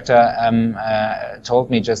paint director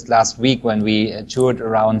told me just last week when we toured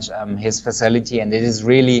around his facility, and it is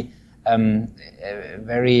really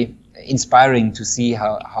very inspiring to see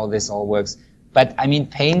how this all works. But I mean,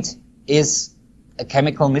 paint is a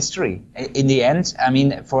chemical mystery. In the end, I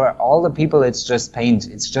mean, for all the people, it's just paint.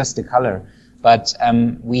 It's just the color. But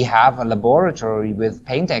we have a laboratory with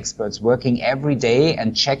paint experts working every day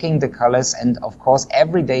and checking the colors. And of course,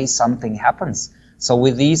 every day something happens. So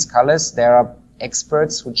with these colors, there are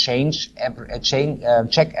experts who check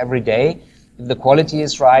every day. If the quality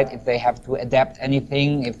is right, if they have to adapt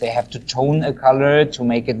anything, if they have to tone a color to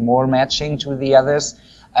make it more matching to the others,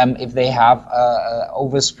 if they have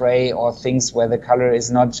overspray or things where the color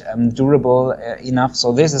is not durable enough.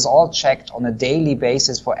 So this is all checked on a daily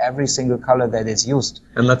basis for every single color that is used.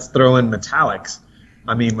 And let's throw in metallics.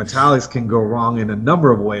 I mean, metallics can go wrong in a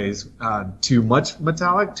number of ways. Too much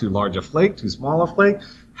metallic, too large a flake, too small a flake,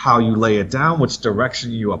 how you lay it down, which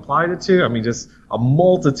direction you applied it to. I mean, just a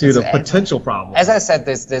multitude of potential problems. As I said,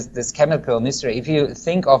 this chemical mystery, if you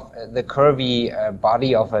think of the curvy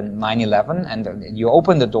body of a 911 and you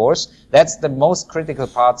open the doors, that's the most critical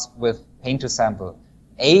parts with paint to sample.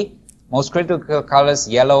 Most critical colors,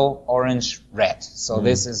 yellow, orange, red. So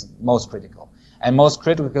this is most critical. And most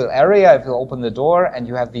critical area, if you open the door and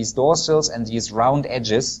you have these door sills and these round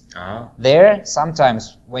edges, there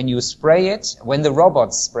sometimes when you spray it, when the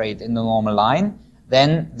robots spray it in the normal line,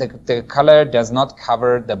 then the color does not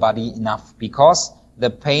cover the body enough because the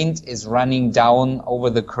paint is running down over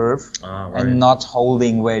the curve and not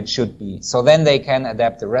holding where it should be. So then they can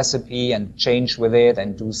adapt the recipe and change with it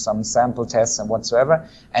and do some sample tests and whatsoever.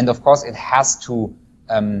 And of course it has to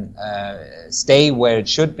stay where it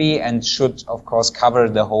should be and should, of course, cover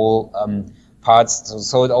the whole parts.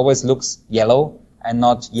 So it always looks yellow and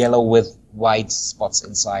not yellow with white spots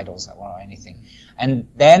inside or anything. And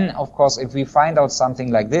then, of course, if we find out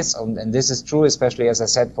something like this, and this is true, especially, as I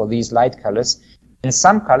said, for these light colors, and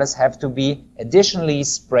some colors have to be additionally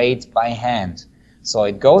sprayed by hand. So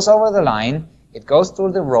it goes over the line, it goes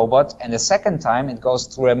through the robot, and the second time it goes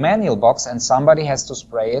through a manual box and somebody has to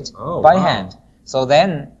spray it by hand. So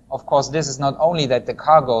then, of course, this is not only that the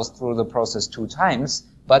car goes through the process 2 times,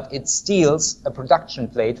 but it steals a production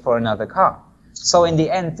plate for another car. So in the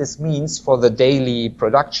end, this means for the daily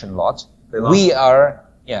production lot,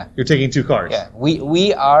 You're taking 2 cars. Yeah,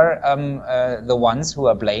 we are the ones who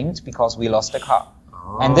are blamed because we lost a car.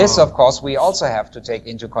 And this, of course, we also have to take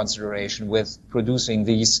into consideration with producing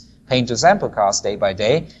these paint-to-sample cars day by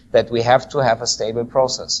day, that we have to have a stable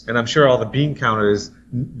process. And I'm sure all the bean counters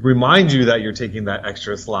remind you that you're taking that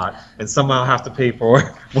extra slot and somehow have to pay for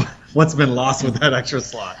what's been lost with that extra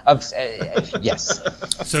slot. Yes.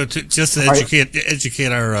 So just to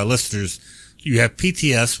educate our listeners, you have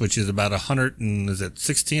PTS, which is about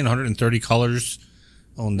 130 colors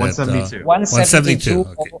on that. 172. 172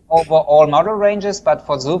 Okay. over all model ranges, but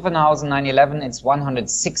for Zuffenhausen 911, it's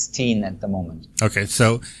 116 at the moment. Okay,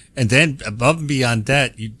 so and then above and beyond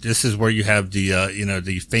that, this is where you have the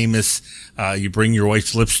the famous. You bring your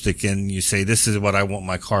wife's lipstick in. You say, "This is what I want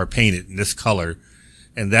my car painted in this color,"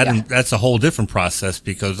 and that's a whole different process,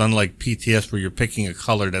 because unlike PTS, where you're picking a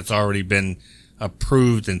color that's already been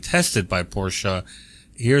approved and tested by Porsche,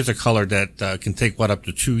 here's a color that can take up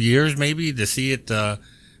to 2 years maybe to see it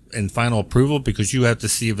in final approval, because you have to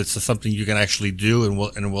see if it's something you can actually do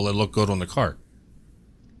and will it look good on the car.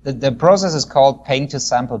 The process is called Paint to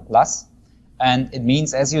Sample Plus, and it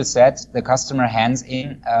means, as you said, the customer hands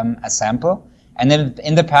in a sample. And then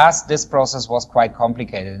in the past, this process was quite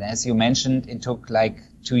complicated. And as you mentioned, it took like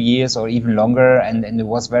 2 years or even longer, and it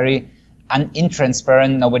was very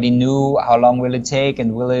intransparent. Nobody knew how long will it take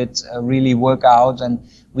and will it really work out. And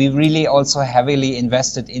we really also heavily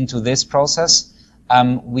invested into this process.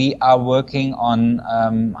 We are working on,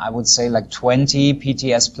 I would say, like 20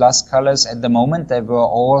 PTS Plus colors at the moment. They were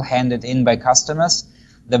all handed in by customers.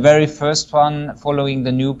 The very first one following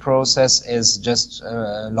the new process is just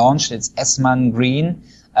launched. It's Essmann Green.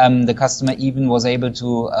 The customer even was able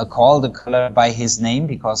to call the color by his name,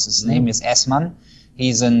 because his name is Essmann.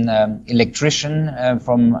 He's an electrician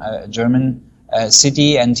from a German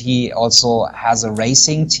city, and he also has a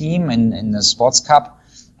racing team in the sports cup.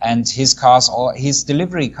 And his cars, his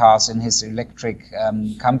delivery cars in his electric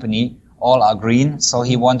company, all are green. So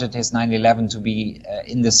he wanted his 911 to be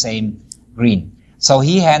in the same green. So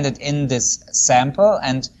he handed in this sample,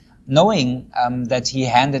 and knowing that he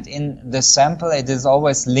handed in the sample, it is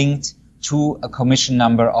always linked to a commission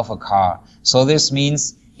number of a car. So this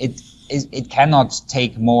means it cannot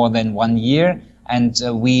take more than 1 year, and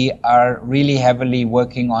we are really heavily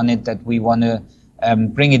working on it, that we want to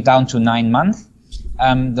bring it down to 9 months.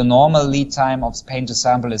 The normal lead time of paint to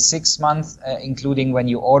sample is 6 months, including when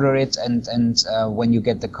you order it and when you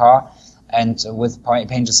get the car. And with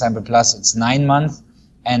Paint to Sample Plus, it's 9 months.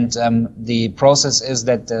 And the process is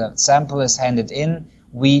that the sample is handed in.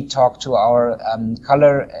 We talk to our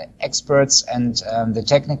color experts and the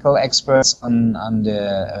technical experts on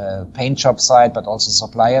the paint shop side, but also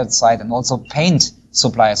supplier side, and also paint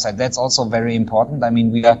supplier side. That's also very important. I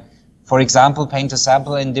mean, we are, for example, paint to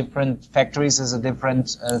sample in different factories is a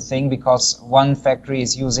different thing, because one factory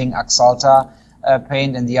is using Axalta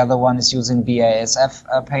paint and the other one is using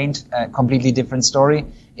BASF paint, completely different story.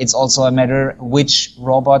 It's also a matter which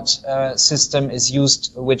robot system is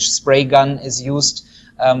used, which spray gun is used,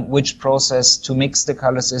 which process to mix the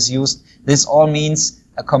colors is used. This all means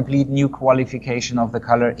a complete new qualification of the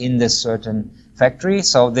color in this certain factory.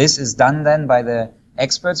 So this is done then by the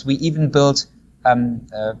experts. We even build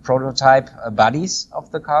prototype bodies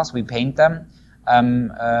of the cars. We paint them.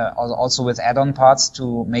 Also with add-on parts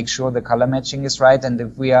to make sure the color matching is right. And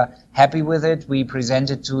if we are happy with it, we present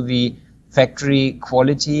it to the factory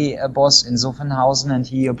quality boss in Zuffenhausen, and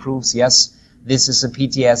he approves, yes, this is a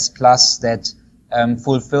PTS Plus that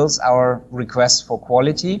fulfills our request for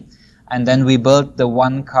quality. And then we build the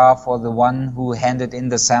one car for the one who handed in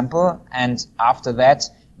the sample. And after that,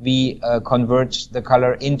 we convert the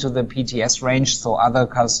color into the PTS range so other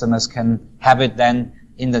customers can have it then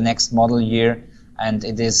in the next model year, and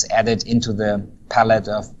it is added into the palette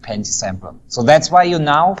of paint sample. So that's why you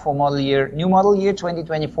now, for new model year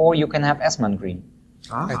 2024, you can have Essmann Green.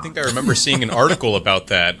 I think I remember seeing an article about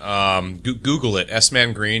that. Google it,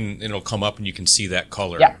 Essmann Green, and it'll come up and you can see that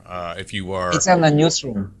color. Yeah. If you are... It's in the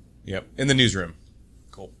newsroom. Yep, in the newsroom.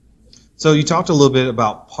 Cool. So you talked a little bit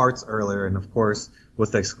about parts earlier, and of course,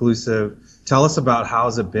 with the exclusive, tell us about how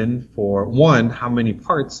has it been for, one, how many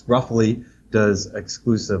parts roughly does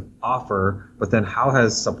exclusive offer, but then how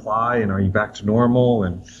has supply, and are you back to normal?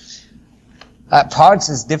 And parts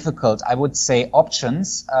is difficult. I would say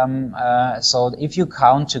options. So if you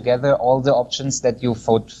count together all the options that you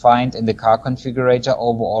find in the car configurator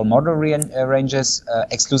over all model ranges,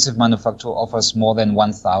 exclusive Manufaktur offers more than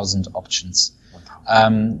 1,000 options.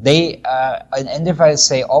 And if I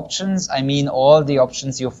say options, I mean all the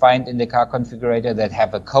options you find in the car configurator that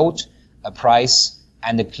have a code a price,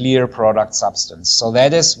 and a clear product substance. So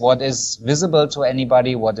that is what is visible to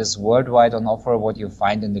anybody, what is worldwide on offer, what you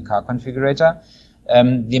find in the car configurator.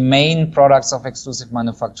 The main products of Exclusive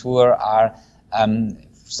Manufaktur are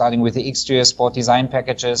starting with the exterior sport design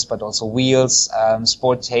packages, but also wheels,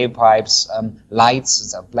 sport tailpipes,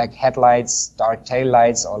 lights, black headlights, dark tail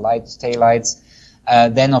lights or light tail lights.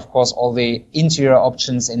 Then, of course, all the interior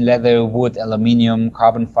options in leather, wood, aluminium,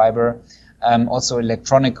 carbon fiber. Also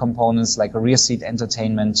electronic components like a rear seat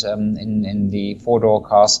entertainment in the four-door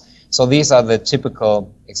cars. So these are the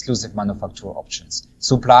typical Exclusive Manufaktur options.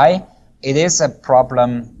 Supply, it is a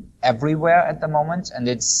problem everywhere at the moment, and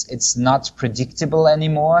it's not predictable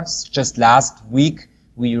anymore. It's just last week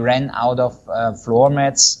we ran out of floor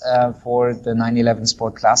mats for the 911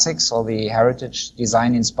 Sport Classic, so the heritage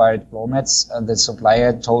design inspired floor mats. The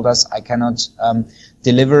supplier told us I cannot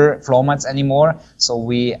deliver floor mats anymore, so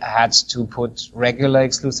we had to put regular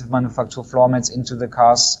Exclusive Manufaktur floor mats into the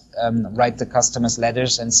cars, write the customers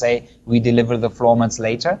letters and say we deliver the floor mats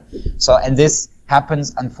later. So, and this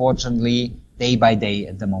happens unfortunately day by day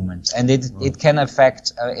at the moment, and it can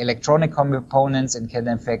affect electronic components, it can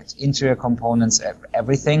affect interior components,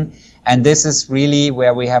 everything. And this is really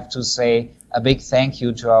where we have to say a big thank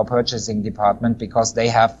you to our purchasing department, because they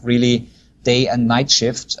have really day and night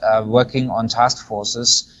shift working on task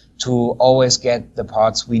forces to always get the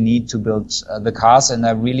parts we need to build the cars. And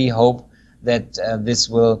I really hope that this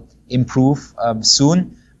will improve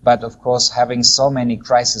soon. But of course, having so many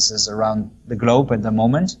crises around the globe at the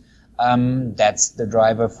moment, that's the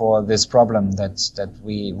driver for this problem, that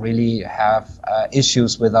we really have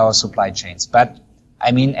issues with our supply chains. But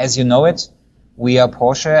I mean, as you know it, we are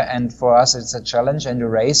Porsche, and for us it's a challenge and a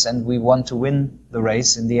race, and we want to win the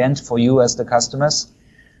race in the end for you as the customers.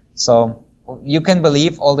 So you can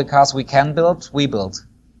believe all the cars we can build, we build.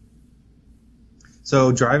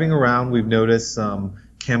 So driving around, we've noticed some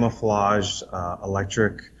camouflaged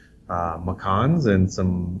electric Macans and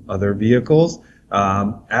some other vehicles.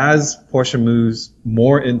 As Porsche moves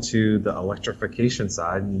more into the electrification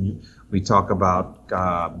side, and we talk about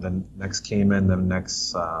the next Cayman, the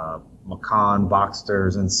next Macan,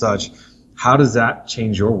 Boxsters, and such, how does that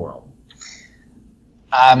change your world?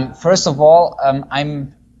 First of all,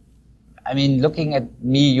 I mean, looking at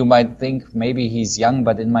me, you might think maybe he's young,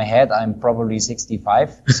 but in my head, I'm probably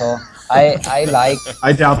 65. So I like.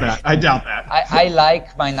 I doubt that. I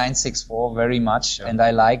like my 964 very much, yeah. And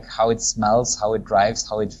I like how it smells, how it drives,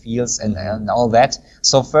 how it feels, and all that.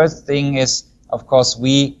 So first thing is, of course,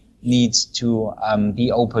 we need to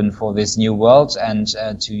be open for this new world and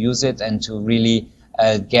to use it and to really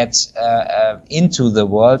get into the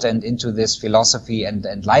world and into this philosophy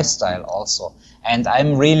and lifestyle also. And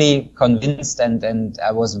I'm really convinced, and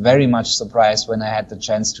I was very much surprised when I had the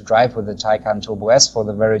chance to drive with the Taycan Turbo S for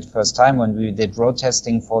the very first time when we did road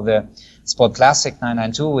testing for the Sport Classic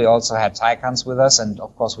 992. We also had Taycans with us, and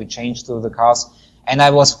of course we changed through the cars. And I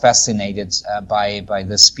was fascinated by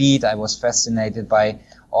the speed. I was fascinated by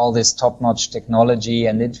all this top-notch technology,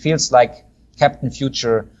 and it feels like Captain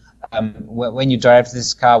Future when you drive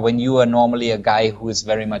this car, when you are normally a guy who is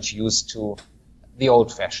very much used to the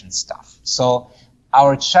old-fashioned stuff. So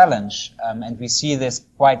our challenge, and we see this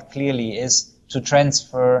quite clearly, is to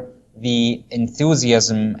transfer the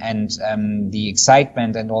enthusiasm and the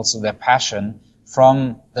excitement and also the passion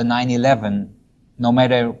from the 911, no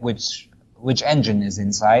matter which engine is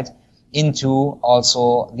inside, into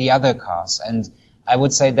also the other cars. And I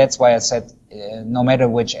would say that's why I said no matter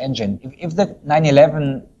which engine. If the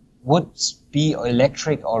 911 would be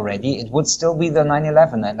electric already, it would still be the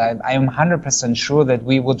 911. And I am 100% sure that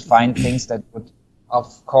we would find things that would,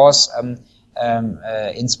 of course,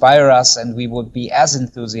 inspire us, and we would be as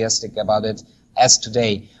enthusiastic about it as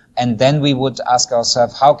today. And then we would ask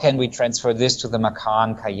ourselves, how can we transfer this to the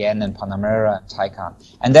Macan, Cayenne, and Panamera, and Taycan?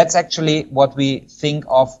 And that's actually what we think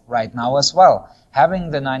of right now as well.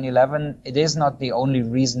 Having the 911, it is not the only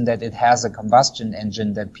reason that it has a combustion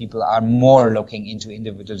engine that people are more looking into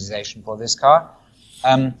individualization for this car.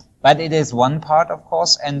 But it is one part, of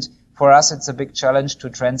course, and for us it's a big challenge to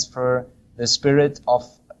transfer the spirit of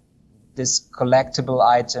this collectible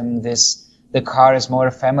item, the car is more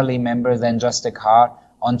a family member than just a car,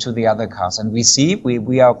 onto the other cars. And we see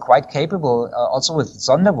we are quite capable also with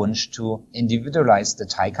Sonderwunsch to individualize the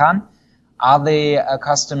Taycan. Are the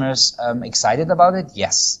customers excited about it?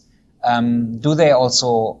 Yes. Do they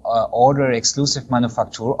also order Exclusive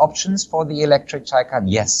Manufaktur options for the electric Taycan?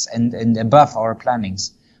 Yes, and above our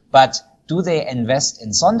plannings. But do they invest in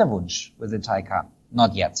Sonderwunsch with the Taycan?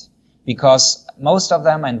 Not yet. Because most of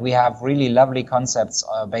them, and we have really lovely concepts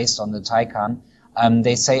based on the Taycan,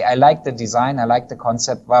 They say, I like the design, I like the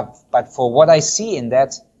concept, but for what I see in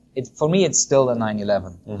that, for me, it's still a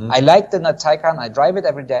 911. Mm-hmm. I like the Taycan, I drive it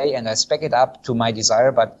every day, and I spec it up to my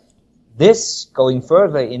desire, but this going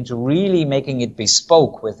further into really making it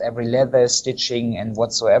bespoke with every leather, stitching, and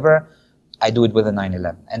whatsoever, I do it with a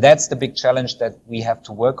 911. And that's the big challenge that we have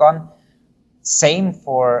to work on. Same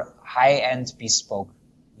for high-end bespoke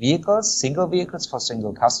vehicles, single vehicles for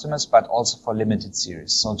single customers, but also for limited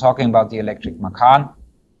series. So talking about the electric Macan,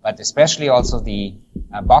 but especially also the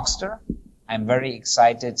Boxster, I'm very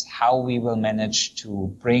excited how we will manage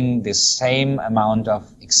to bring the same amount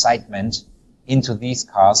of excitement into these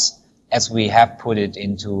cars as we have put it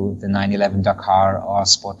into the 911 Dakar or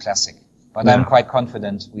Sport Classic. But I'm quite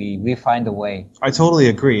confident we find a way. I totally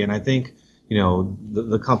agree. And I think,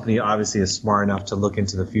 the company obviously is smart enough to look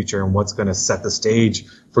into the future and what's going to set the stage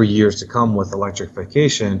for years to come with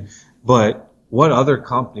electrification. But what other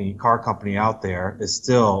car company out there is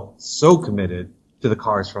still so committed to the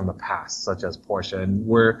cars from the past, such as Porsche? And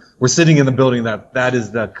we're sitting in the building that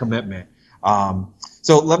is the commitment.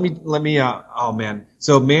 So let me, oh man.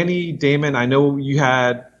 So Manny, Damon, I know you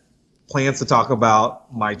had plans to talk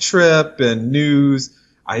about my trip and news.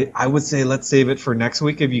 I would say let's save it for next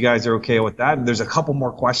week if you guys are okay with that. And there's a couple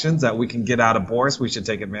more questions that we can get out of Boris we should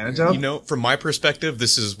take advantage of. From my perspective,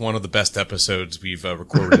 this is one of the best episodes we've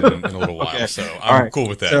recorded in a little while. Okay. So I'm cool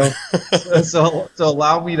with that. So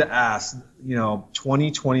allow me to ask,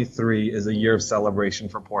 2023 is a year of celebration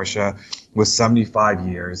for Porsche with 75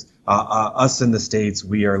 years. Us in the States,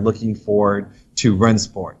 we are looking forward to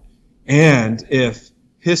Rennsport. And if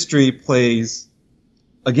history plays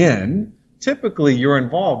again, typically you're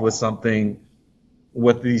involved with something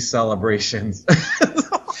with these celebrations.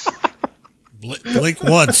 Blink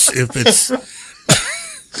once if it's if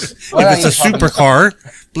it's a supercar.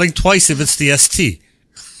 Blink twice if it's the ST.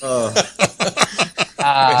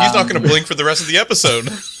 He's not going to blink for the rest of the episode.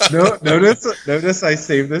 No, notice I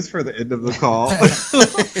saved this for the end of the call.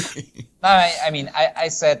 I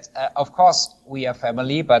said, of course, we are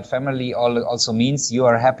family, but family also means you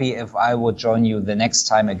are happy if I would join you the next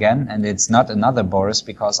time again. And it's not another Boris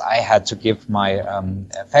because I had to give my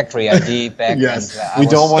factory ID back. Yes, and, we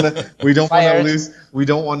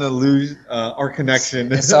don't want to lose our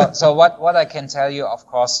connection. So what I can tell you, of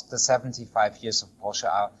course, the 75 years of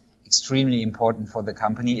Porsche are extremely important for the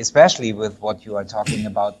company, especially with what you are talking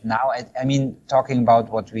about now. Talking about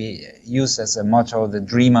what we use as a motto, the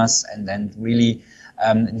dreamers, and then really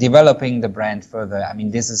developing the brand further.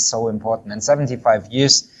 This is so important. And 75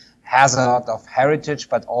 years has a lot of heritage,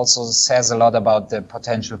 but also says a lot about the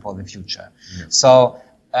potential for the future. Yeah. So,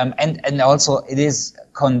 and also it is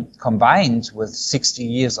combined with 60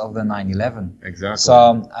 years of the 911. Exactly.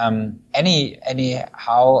 So,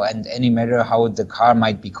 anyhow, and any matter how the car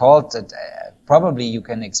might be called, that probably you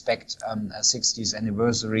can expect a 60th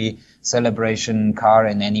anniversary celebration car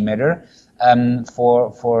in any matter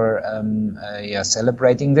for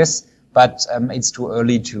celebrating this. But it's too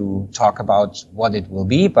early to talk about what it will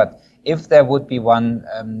be. But if there would be one,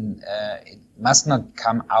 it must not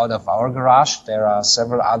come out of our garage. There are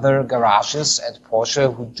several other garages at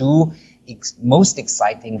Porsche who do most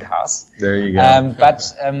exciting cars. There you go.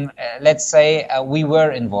 But let's say we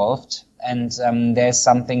were involved, and there's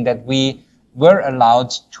something that we were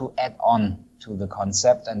allowed to add on to the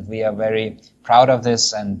concept, and we are very proud of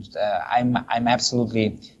this. And I'm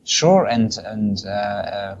absolutely sure and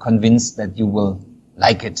convinced that you will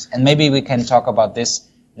like it. And maybe we can talk about this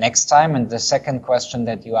next time. And the second question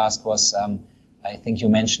that you asked was, I think you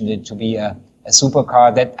mentioned it to be a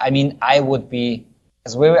supercar. That I would be,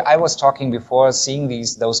 as I was talking before, seeing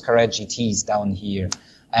those Carrera GTs down here,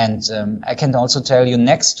 and I can also tell you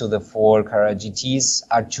next to the 4 Carrera GTs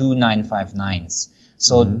are 2 959s.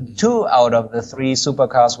 So 2 out of the 3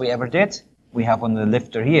 supercars we ever did, we have on the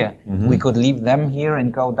lifter here. Mm-hmm. We could leave them here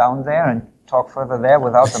and go down there and talk further there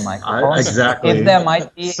without the microphone. Exactly. If there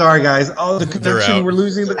might be... Sorry, guys. Oh, the connection. We're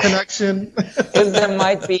losing the connection. If there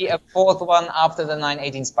might be a 4th one after the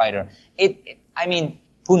 918 Spider.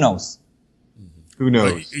 Who knows? Who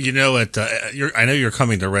knows? Well, I know you're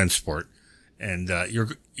coming to Rennsport, and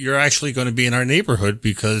you're actually going to be in our neighborhood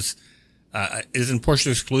because isn't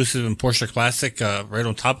Porsche Exclusive and Porsche Classic right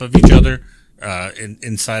on top of each other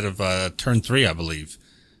inside of Turn 3, I believe.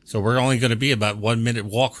 So we're only going to be about 1 minute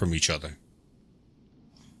walk from each other.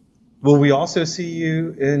 Will we also see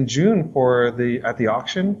you in June at the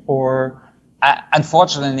auction for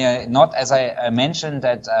Unfortunately, not. As I mentioned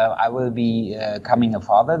that I will be becoming a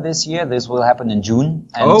father this year. This will happen in June,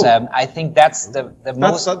 and I think that's the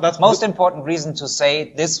most important reason to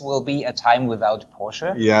say this will be a time without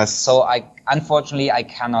Porsche. Yes. So unfortunately I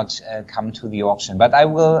cannot come to the auction, but I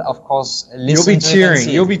will of course listen.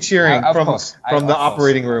 You'll be cheering from the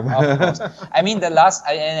operating room. Of course. I mean the last,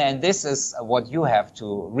 and this is what you have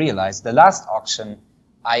to realize. The last auction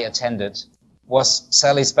I attended was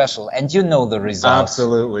Sally Special, and you know the result.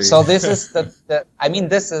 Absolutely. So this is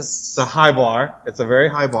it's a high bar. It's a very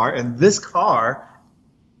high bar, and this car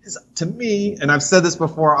is, to me, and I've said this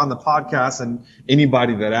before on the podcast, and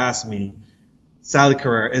anybody that asks me, Sally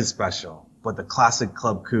Carrera is special, but the Classic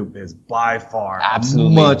Club Coupe is by far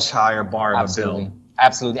absolutely a much higher bar of a build.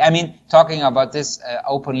 Absolutely. I mean, talking about this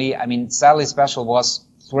openly, I mean, Sally Special was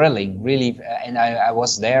thrilling, really, and I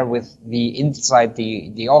was there with inside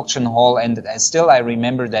the auction hall, and still I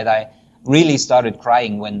remember that I really started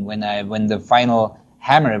crying when the final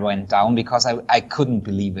hammer went down, because I couldn't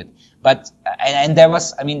believe it. But and there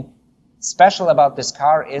was, I mean, special about this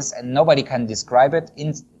car is, and nobody can describe it,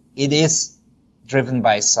 it is driven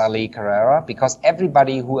by Sally Carrera, because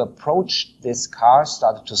everybody who approached this car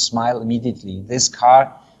started to smile immediately. This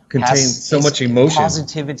car contains so much emotion,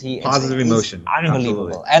 positive emotion,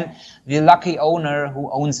 unbelievable. Absolutely. And the lucky owner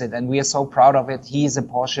who owns it, and we are so proud of it. He is a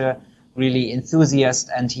Porsche really enthusiast,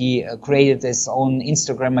 and he created his own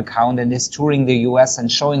Instagram account and is touring the US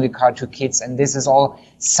and showing the car to kids. And this is all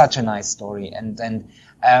such a nice story. And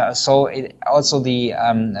so it also the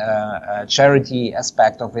charity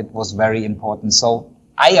aspect of it was very important. So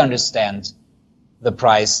I understand the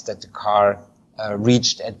price that the car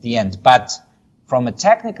reached at the end, but from a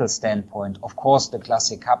technical standpoint, of course, the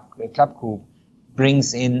Classic Club Coupe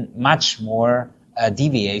brings in much more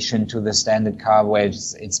deviation to the standard car where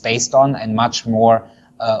it's based on, and much more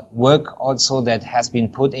work also that has been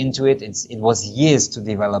put into it. It was years to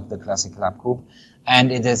develop the Classic Club Coupe,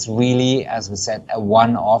 and it is really, as we said, a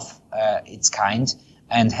one-off its kind,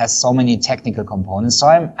 and has so many technical components. So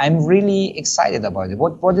I'm really excited about it.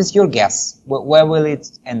 What is your guess? Where will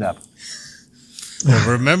it end up?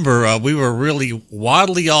 Well, remember, we were really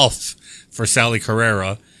wildly off for Sally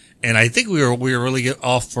Carrera, and I think we were really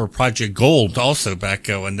off for Project Gold also back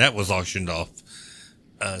when that was auctioned off.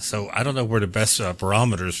 So I don't know where the best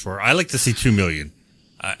barometers for. I like to see 2 million.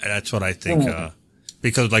 That's what I think.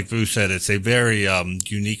 Because like Vu said, it's a very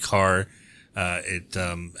unique car. It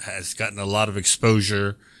has gotten a lot of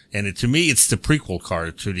exposure, and to me, it's the prequel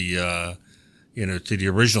car to the to the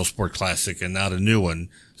original Sport Classic, and not a new one.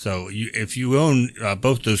 So if you own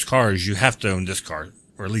both those cars, you have to own this car,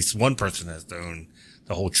 or at least one person has to own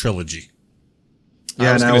the whole trilogy. Yeah,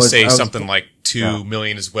 I was going to say something like 2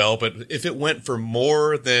 million as well, but if it went for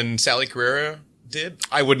more than Sally Carrera did,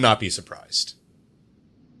 I would not be surprised.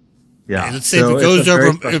 Yeah, let's say so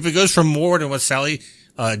if it goes for more than what Sally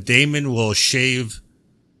Damon will shave.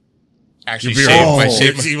 Actually, my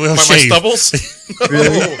stubbles.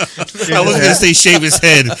 Really? I was going to say shave his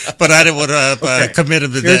head, but I didn't want to commit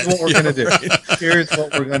him to that. Here's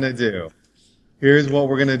what we're going to do. Here's what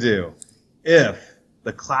we're going to do. If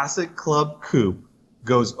the Classic Club Coupe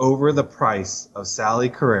goes over the price of Sally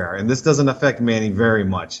Carrera, and this doesn't affect Manny very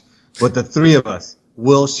much, but the three of us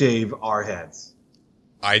will shave our heads.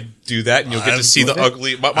 I do that, and you'll get to see the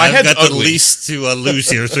ugly. My I've head's got ugly. the least to lose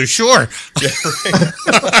here, so sure.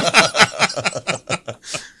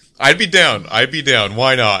 I'd be down.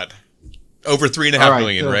 Why not? Over 3.5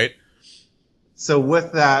 million, right? So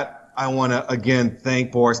with that, I want to again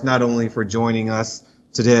thank Boris not only for joining us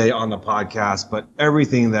today on the podcast, but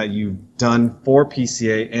everything that you've done for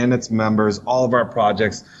PCA and its members, all of our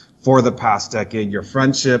projects for the past decade, your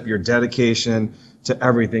friendship, your dedication to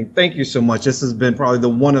everything. Thank you so much. This has been probably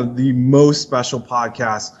one of the most special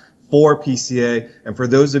podcasts for PCA. And for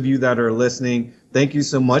those of you that are listening, thank you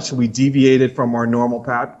so much. We deviated from our normal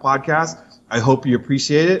podcast. I hope you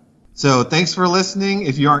appreciate it. So thanks for listening.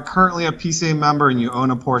 If you aren't currently a PCA member and you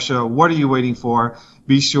own a Porsche, what are you waiting for?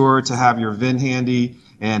 Be sure to have your VIN handy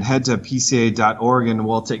and head to pca.org and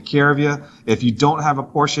we'll take care of you. If you don't have a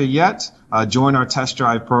Porsche yet, join our test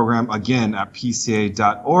drive program again at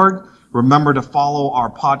pca.org. Remember to follow our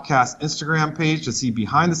podcast Instagram page to see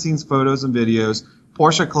behind the scenes photos and videos.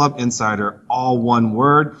 Porsche Club Insider, all one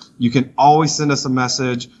word. You can always send us a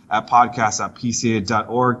message at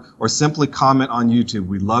podcast@pca.org or simply comment on YouTube.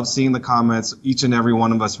 We love seeing the comments. Each and every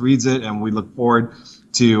one of us reads it, and we look forward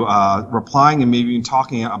to replying and maybe even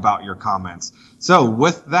talking about your comments. So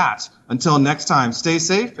with that, until next time, stay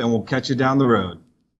safe, and we'll catch you down the road.